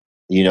smoke.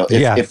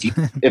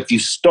 If you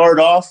start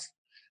off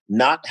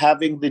not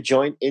having the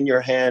joint in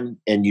your hand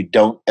and you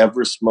don't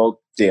ever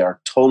smoke, they are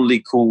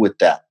totally cool with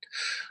that.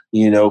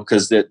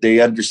 Because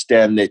they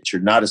understand that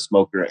you're not a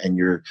smoker and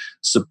you're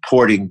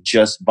supporting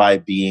just by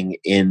being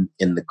in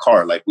the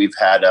car. Like we've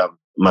had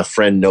my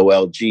friend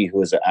Noel G,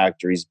 who is an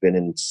actor. He's been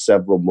in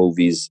several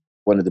movies.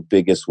 One of the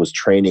biggest was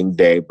Training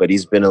Day, but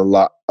he's been in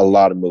a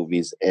lot of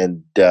movies.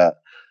 And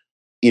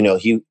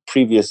he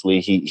previously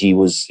he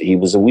was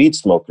a weed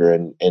smoker,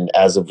 and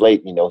as of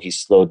late, he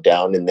slowed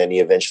down, and then he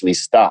eventually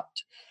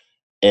stopped.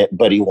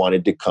 But he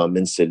wanted to come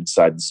and sit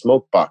inside the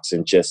smoke box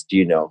and just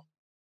do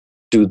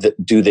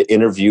the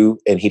interview,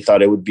 and he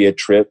thought it would be a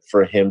trip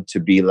for him to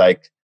be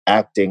like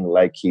acting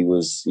like he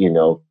was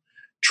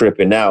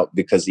tripping out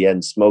because he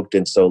hadn't smoked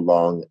in so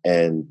long,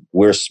 and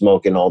we're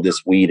smoking all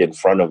this weed in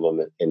front of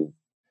him. And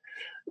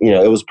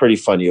it was pretty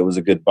funny. It was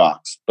a good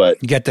box, but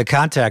You get the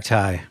contact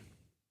high.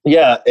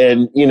 yeah.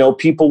 And,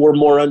 people were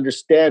more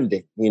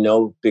understanding,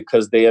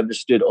 because they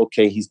understood,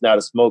 okay, he's not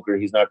a smoker.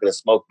 He's not going to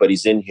smoke, but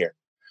he's in here.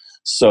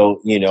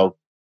 So,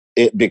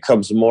 it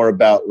becomes more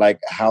about like,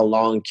 how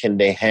long can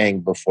they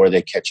hang before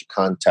they catch a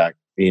contact,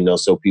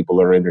 so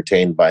people are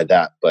entertained by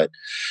that. But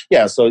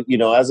yeah, so,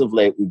 as of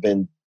late, we've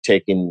been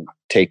taking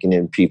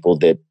in people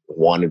that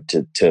wanted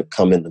to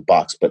come in the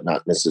box, but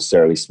not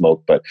necessarily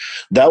smoke. But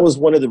that was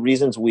one of the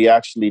reasons we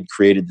actually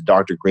created the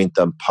Dr. Green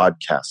Thumb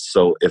podcast.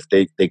 So if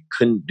they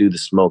couldn't do the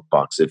smoke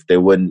box, if they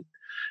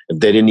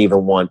didn't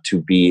even want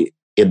to be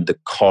in the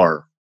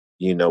car,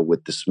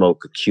 with the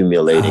smoke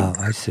accumulating, Oh,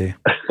 I see.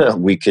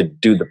 we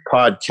could do the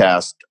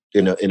podcast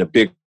in a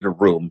bigger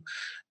room,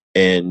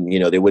 and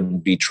they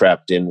wouldn't be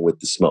trapped in with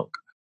the smoke.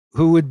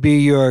 Who would be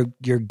your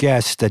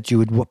guest that you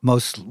would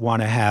most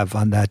want to have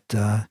on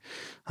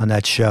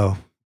that show?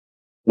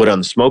 What, on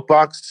the smoke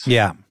box?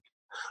 Yeah,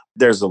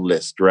 there's a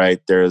list,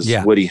 right? There's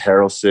Woody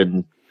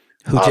Harrelson,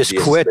 who just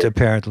quit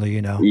apparently.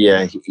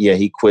 Yeah,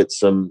 he quit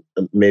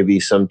maybe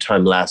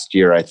sometime last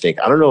year, I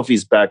think. I don't know if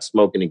he's back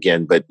smoking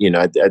again, but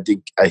I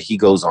think he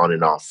goes on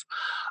and off.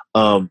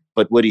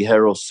 But Woody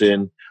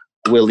Harrelson,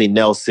 Willie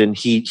Nelson,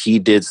 he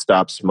did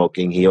stop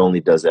smoking. He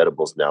only does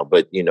edibles now.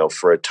 But,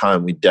 for a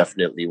time, we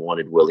definitely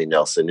wanted Willie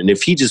Nelson. And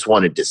if he just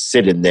wanted to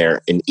sit in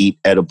there and eat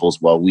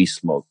edibles while we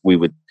smoke, we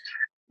would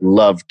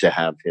love to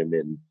have him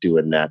in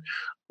doing that.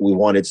 We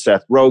wanted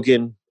Seth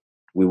Rogen.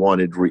 We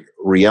wanted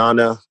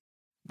Rihanna.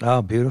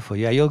 Oh, beautiful.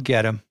 Yeah, you'll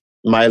get him.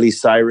 Miley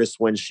Cyrus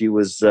when she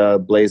was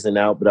blazing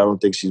out, but I don't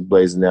think she's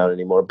blazing out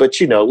anymore. But,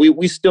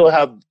 we still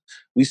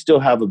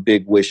have a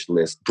big wish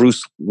list.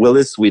 Bruce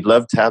Willis, we'd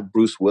love to have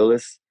Bruce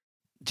Willis.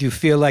 Do you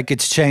feel like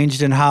it's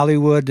changed in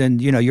Hollywood?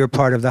 And, you're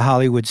part of the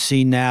Hollywood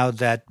scene now,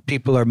 that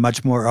people are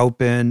much more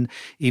open,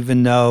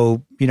 even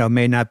though,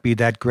 may not be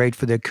that great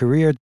for their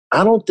career?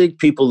 I don't think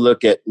people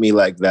look at me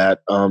like that.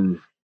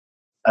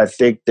 I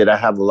think that I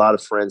have a lot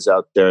of friends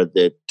out there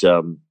that,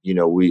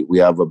 we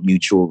have a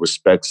mutual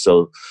respect.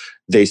 So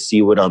they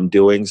see what I'm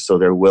doing. So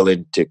they're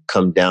willing to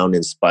come down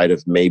in spite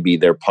of maybe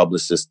their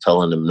publicist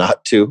telling them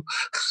not to.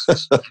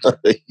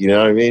 You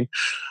know what I mean?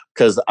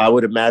 Because I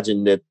would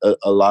imagine that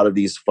a lot of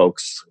these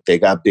folks, they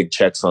got big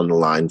checks on the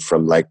line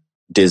from like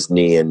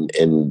Disney and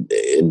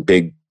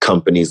big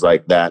companies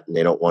like that, and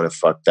they don't want to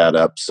fuck that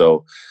up.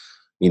 So,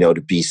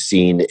 to be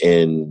seen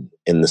in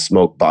the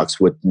smoke box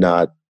would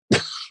not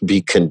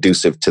be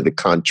conducive to the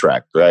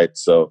contract, right?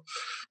 So,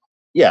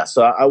 yeah.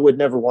 So I would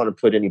never want to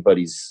put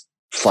anybody's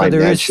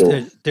financial.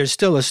 So there's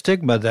still a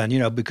stigma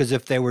then, because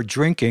if they were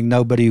drinking,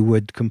 nobody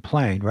would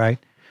complain, right?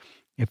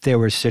 If they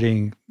were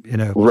sitting in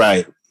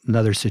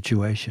another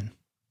situation.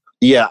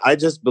 Yeah,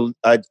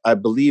 I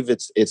believe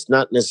it's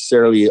not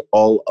necessarily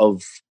all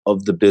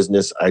of the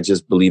business. I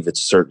just believe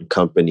it's certain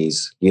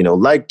companies,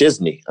 like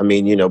Disney. I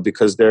mean,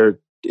 because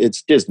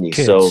it's Disney,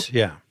 kids, so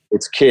yeah,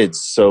 it's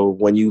kids. So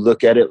when you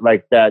look at it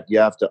like that, you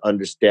have to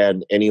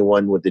understand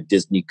anyone with a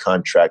Disney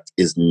contract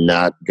is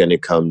not going to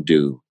come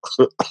do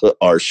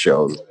our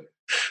show.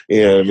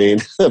 You know what I mean?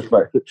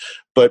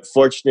 but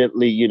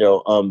fortunately,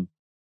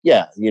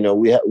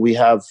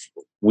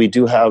 we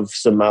do have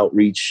some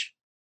outreach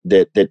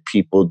that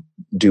people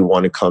do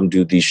want to come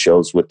do these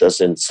shows with us.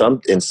 And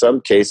in some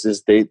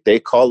cases, they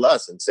call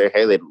us and say,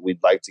 hey,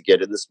 we'd like to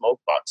get in the smoke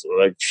box.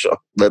 We're like, sure,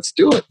 let's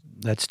do it.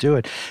 Let's do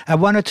it. I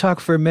want to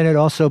talk for a minute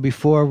also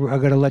before I'm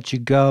going to let you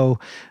go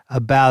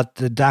about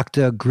the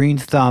Dr. Green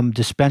Thumb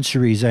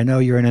dispensaries. I know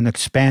you're in an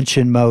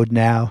expansion mode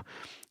now.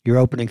 You're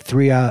opening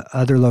 3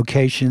 other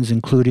locations,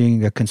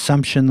 including a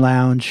consumption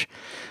lounge.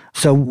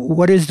 So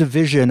what is the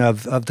vision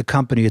of the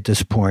company at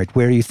this point?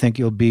 Where do you think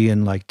you'll be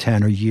in like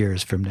 10 or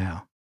years from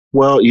now?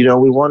 Well,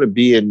 we want to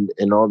be in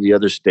all the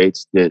other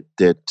states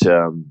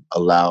that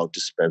allow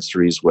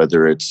dispensaries,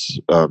 whether it's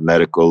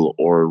medical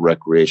or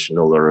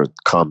recreational or a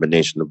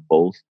combination of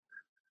both.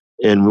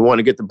 And we want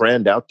to get the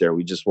brand out there.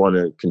 We just want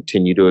to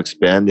continue to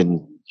expand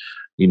and,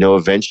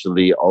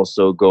 eventually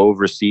also go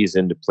overseas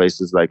into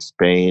places like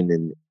Spain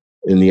and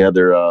in the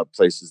other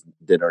places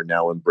that are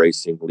now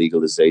embracing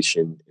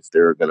legalization. If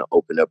they're going to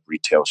open up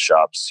retail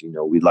shops,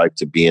 we'd like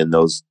to be in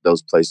those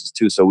places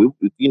too. So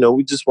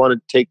we just want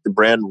to take the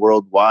brand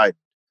worldwide,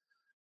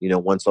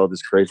 once all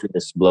this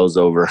craziness blows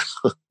over.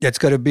 It's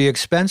going to be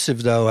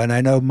expensive though. And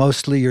I know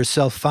mostly you're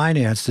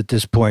self-financed at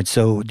this point.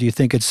 So do you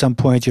think at some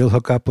point you'll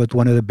hook up with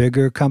one of the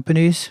bigger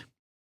companies?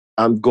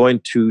 I'm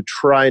going to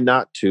try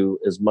not to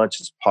as much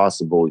as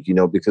possible,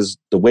 because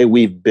the way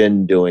we've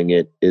been doing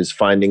it is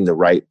finding the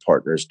right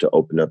partners to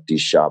open up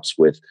these shops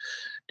with,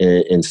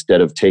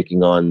 instead of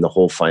taking on the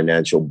whole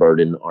financial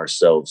burden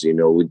ourselves.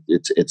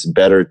 It's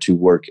better to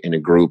work in a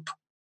group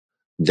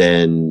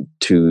than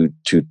to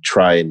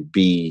try and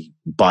be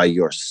by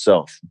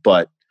yourself.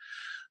 But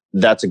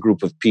that's a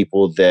group of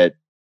people that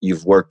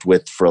you've worked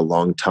with for a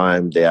long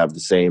time. They have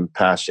the same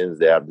passions.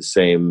 They have the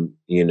same,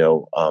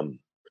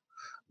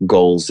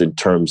 goals in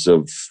terms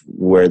of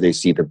where they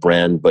see the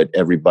brand, but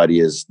everybody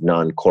is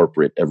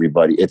non-corporate.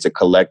 It's a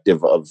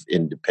collective of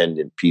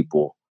independent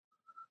people,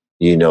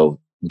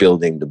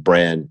 building the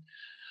brand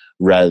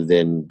rather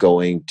than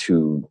going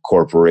to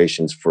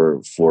corporations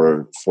for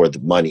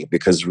the money.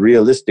 Because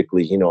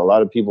realistically, a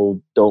lot of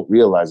people don't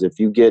realize if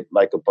you get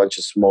like a bunch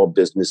of small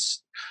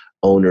business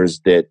owners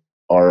that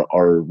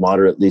are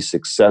moderately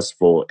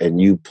successful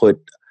and you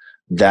put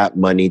that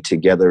money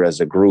together as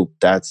a group,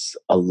 that's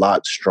a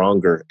lot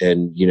stronger.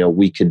 And,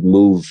 we could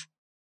move,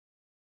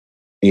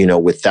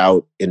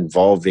 without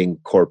involving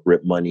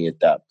corporate money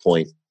at that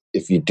point,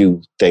 if you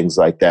do things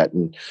like that.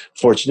 And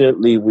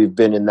fortunately, we've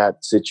been in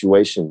that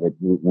situation that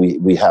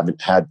we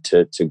haven't had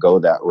to go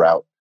that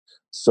route.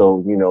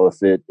 So,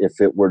 if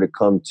it were to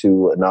come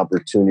to an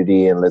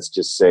opportunity, and let's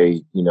just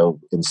say,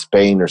 in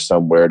Spain or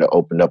somewhere to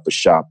open up a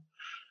shop,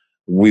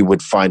 we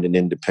would find an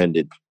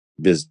independent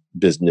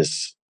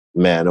business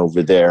man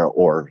over there,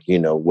 or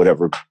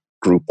whatever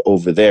group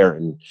over there,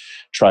 and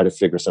try to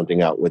figure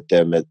something out with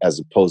them, as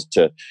opposed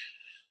to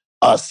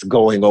us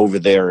going over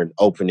there and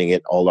opening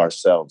it all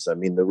ourselves. I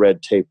mean, the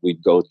red tape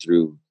we'd go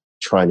through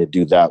trying to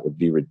do that would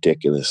be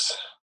ridiculous.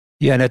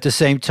 Yeah, and at the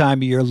same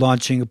time, you're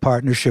launching a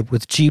partnership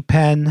with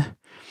G-Pen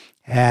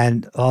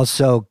and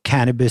also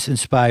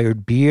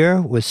cannabis-inspired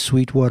beer with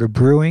Sweetwater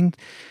Brewing.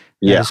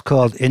 Yeah. It's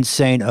called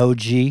Insane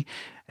OG.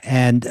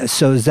 And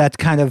so is that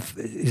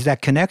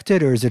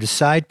connected, or is it a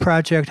side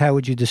project? How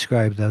would you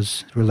describe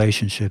those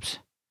relationships?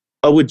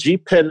 With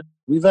G-Pen,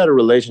 we've had a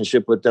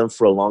relationship with them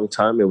for a long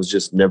time. It was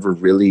just never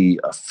really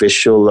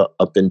official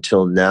up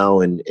until now.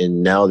 And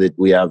now that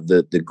we have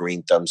the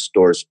Green Thumb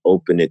stores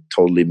open, it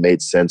totally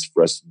made sense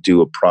for us to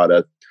do a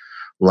product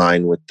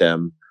line with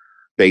them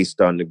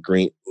based on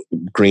the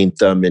Green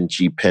Thumb and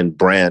G-Pen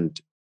brand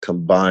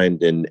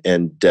combined. And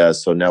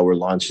so now we're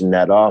launching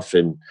that off.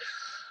 And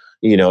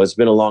it's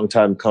been a long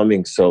time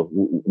coming, so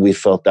we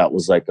felt that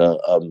was like a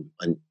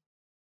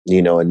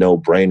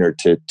no-brainer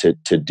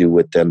to do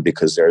with them,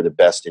 because they're the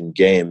best in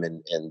game,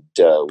 and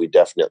we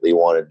definitely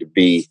wanted to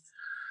be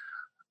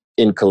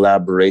in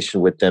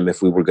collaboration with them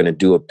if we were going to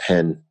do a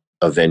pen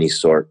of any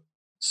sort.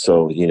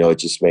 So it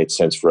just made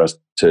sense for us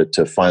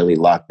to finally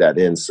lock that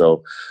in.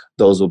 So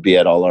those will be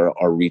at all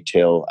our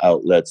retail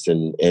outlets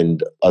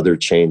and other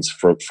chains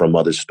from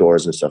other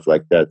stores and stuff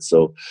like that.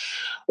 So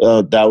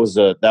that was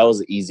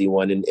an easy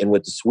one. And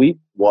with the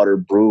Sweetwater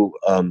Brew,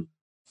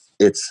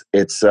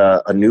 it's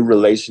a new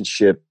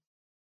relationship,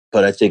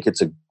 but I think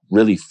it's a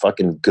really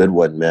fucking good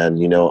one, man.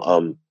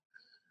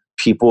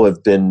 People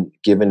have been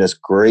giving us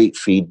great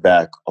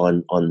feedback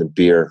on the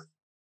beer,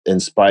 in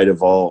spite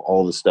of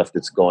all the stuff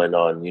that's going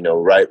on.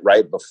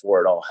 Right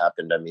before it all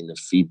happened, I mean, the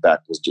feedback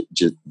was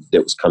just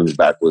that was coming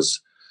back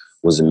was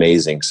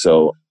amazing.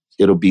 So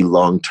it'll be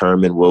long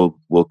term, and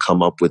we'll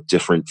come up with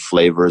different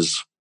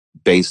flavors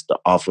based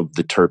off of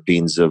the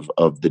terpenes of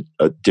the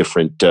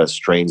different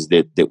strains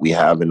that we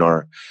have in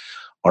our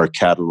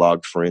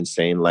catalog for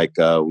Insane. Like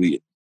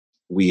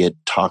we had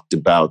talked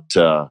about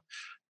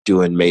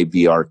doing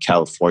maybe our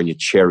California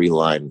cherry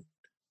line,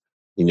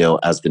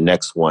 as the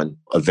next one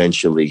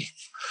eventually.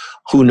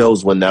 Who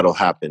knows when that'll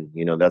happen?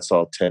 That's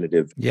all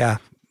tentative. Yeah.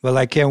 Well,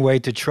 I can't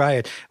wait to try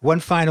it. One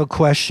final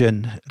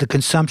question. The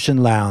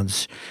Consumption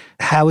Lounge,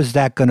 how is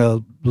that going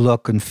to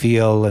look and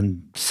feel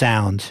and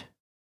sound?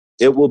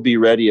 It will be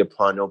ready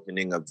upon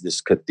opening of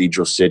this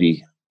Cathedral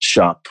City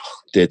shop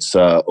that's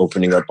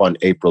opening up on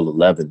April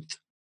 11th.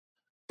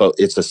 But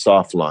it's a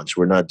soft launch.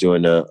 We're not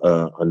doing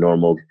a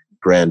normal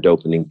grand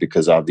opening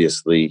because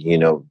obviously,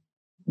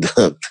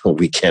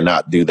 we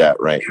cannot do that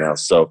right now.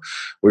 So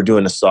we're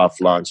doing a soft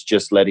launch,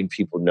 just letting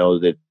people know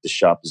that the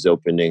shop is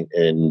opening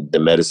and the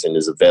medicine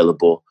is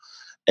available.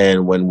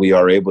 And when we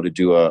are able to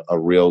do a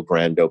real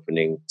grand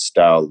opening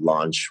style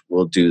launch,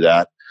 we'll do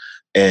that.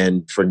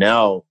 And for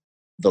now,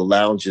 the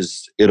lounge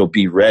it'll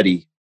be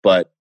ready,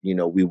 but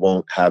we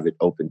won't have it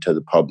open to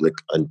the public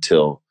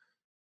until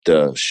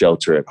the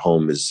shelter at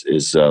home is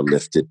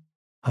lifted.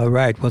 All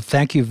right. Well,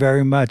 thank you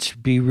very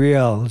much. Be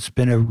Real. It's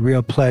been a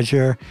real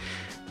pleasure.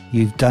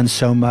 You've done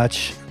so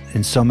much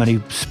in so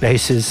many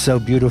spaces so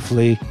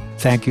beautifully.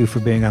 Thank you for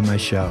being on my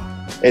show.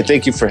 Hey,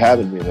 thank you for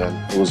having me,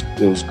 man. It was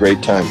a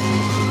great time.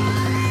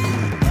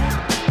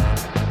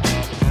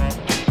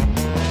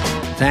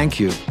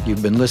 Thank you.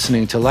 You've been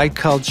listening to Light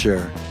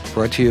Culture,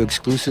 brought to you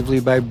exclusively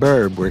by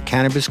Burb, where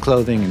cannabis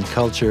clothing and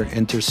culture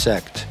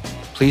intersect.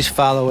 Please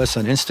follow us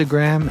on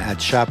Instagram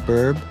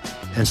 @ShopBurb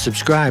and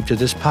subscribe to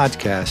this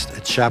podcast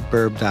at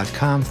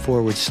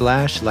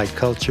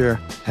shopburb.com/lightculture,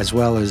 as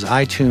well as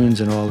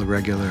iTunes and all the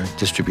regular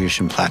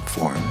distribution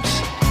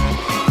platforms.